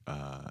Harari,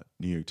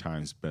 New York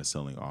Times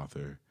bestselling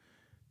author,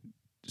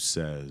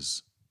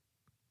 says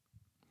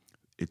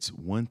it's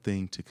one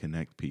thing to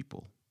connect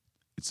people.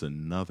 It's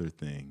another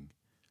thing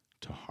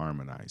to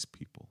harmonize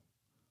people.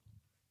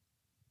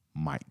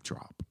 Mic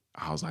drop.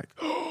 I was like,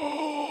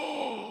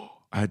 oh,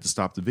 I had to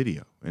stop the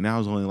video. And I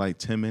was only like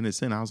 10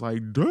 minutes in. I was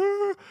like,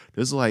 duh.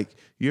 This is like,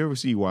 you ever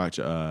watch,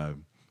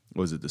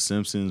 was it The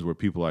Simpsons where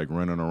people like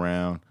running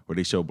around, where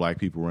they show black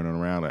people running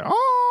around like,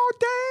 oh,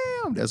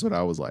 damn. That's what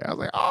I was like. I was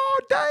like, oh,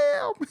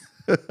 damn.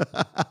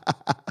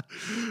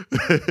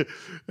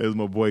 As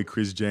my boy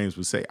Chris James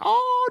would say,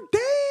 oh,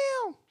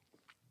 damn.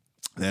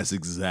 That's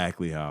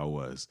exactly how I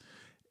was.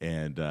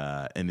 And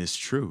it's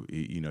true.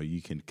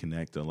 You can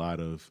connect a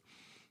lot of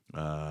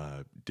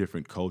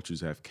different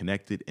cultures have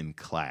connected and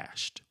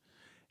clashed.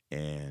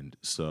 And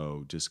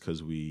so just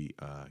because we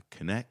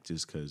connect,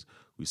 just because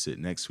we sit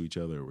next to each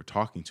other or we're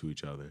talking to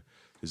each other,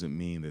 doesn't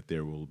mean that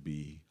there will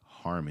be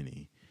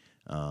harmony.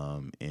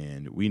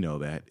 And we know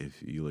that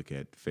if you look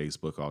at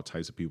Facebook, all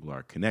types of people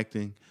are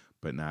connecting,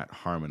 but not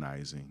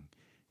harmonizing.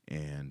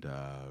 And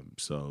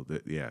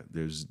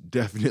there's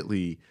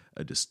definitely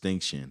a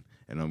distinction.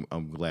 And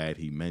I'm glad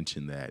he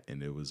mentioned that.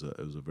 And it was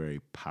a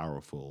very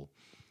powerful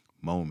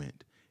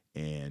moment.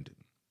 And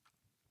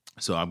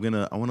so I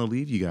want to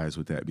leave you guys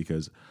with that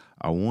because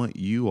I want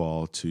you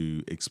all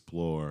to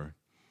explore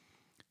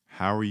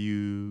how are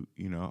you,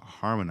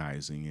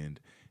 harmonizing and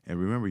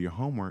remember your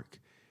homework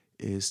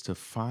is to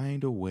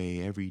find a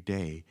way every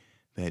day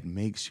that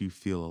makes you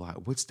feel alive.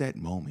 What's that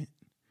moment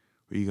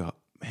where you go,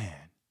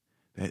 man,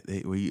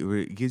 where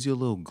it gives you a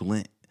little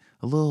glint,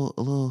 a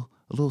little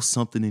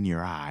something in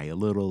your eye,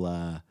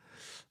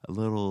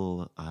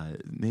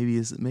 maybe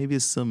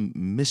it's some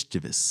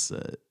mischievous,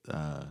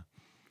 a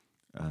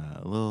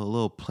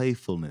little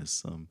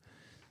playfulness.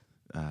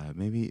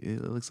 Maybe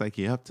it looks like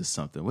you're up to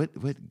something. What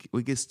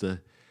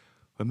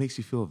makes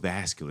you feel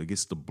vascular? It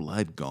gets the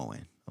blood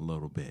going a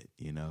little bit.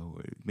 It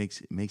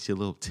makes you a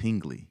little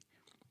tingly.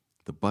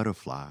 The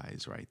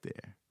butterflies right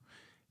there,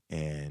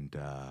 and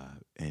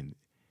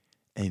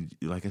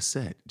like I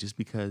said, just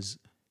because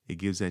it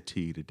gives that to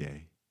you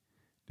today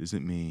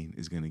doesn't mean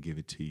it's going to give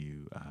it to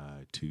you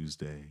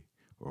Tuesday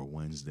or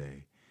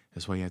Wednesday.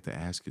 That's why you have to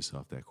ask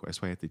yourself that question.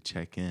 That's why you have to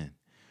check in,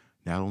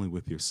 not only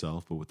with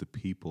yourself, but with the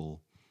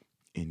people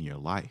in your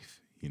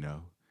life.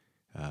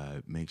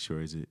 Make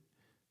sure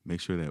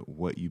that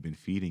what you've been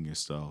feeding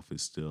yourself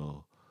is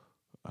still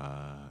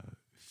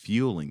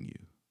fueling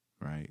you,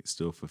 right?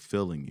 Still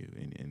fulfilling you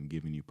and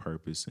giving you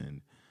purpose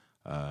and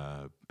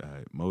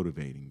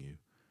motivating you.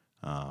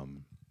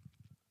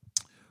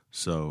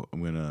 So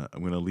I'm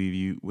gonna leave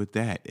you with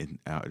that, and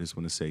I just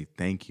want to say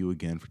thank you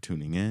again for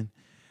tuning in.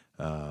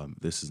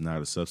 This is not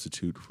a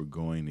substitute for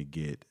going to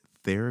get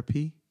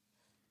therapy.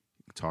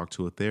 Talk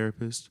to a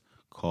therapist.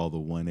 Call the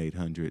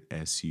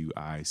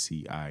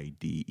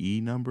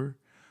 1-800-SUICIDE number.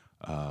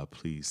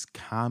 Please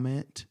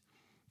comment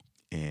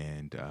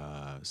and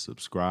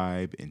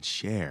subscribe and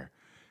share.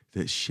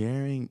 That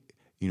sharing,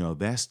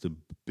 that's the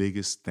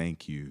biggest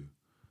thank you.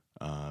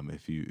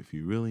 If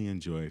you really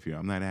enjoy,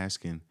 I'm not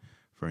asking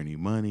for any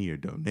money or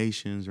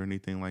donations or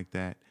anything like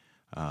that.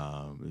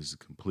 It's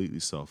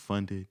completely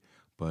self-funded.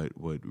 But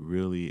what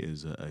really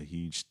is a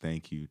huge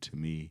thank you to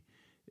me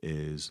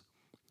is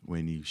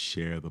when you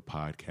share the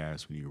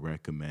podcast, when you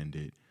recommend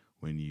it,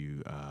 when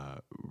you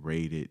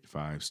rate it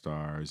 5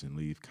 stars and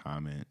leave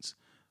comments.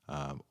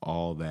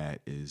 All that's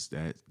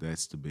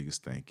the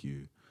biggest thank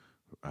you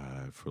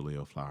for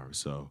Leo Flowers.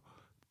 So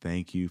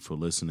thank you for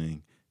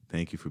listening.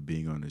 Thank you for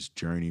being on this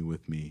journey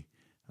with me.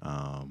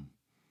 I'm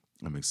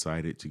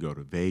excited to go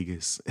to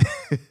Vegas.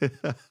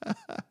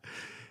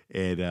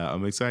 And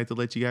I'm excited to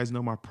let you guys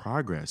know my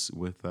progress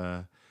with,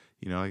 like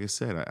I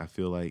said, I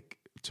feel like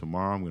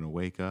tomorrow I'm going to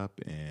wake up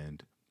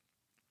and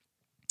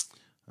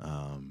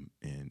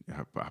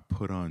I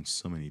put on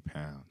so many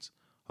pounds.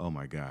 Oh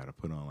my God, I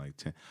put on like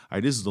 10.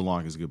 This is the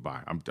longest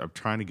goodbye. I'm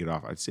trying to get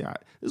off. This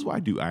is why I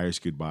do Irish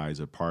goodbyes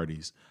at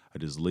parties. I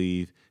just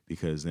leave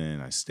because then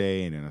I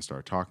stay and then I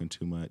start talking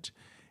too much,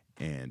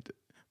 and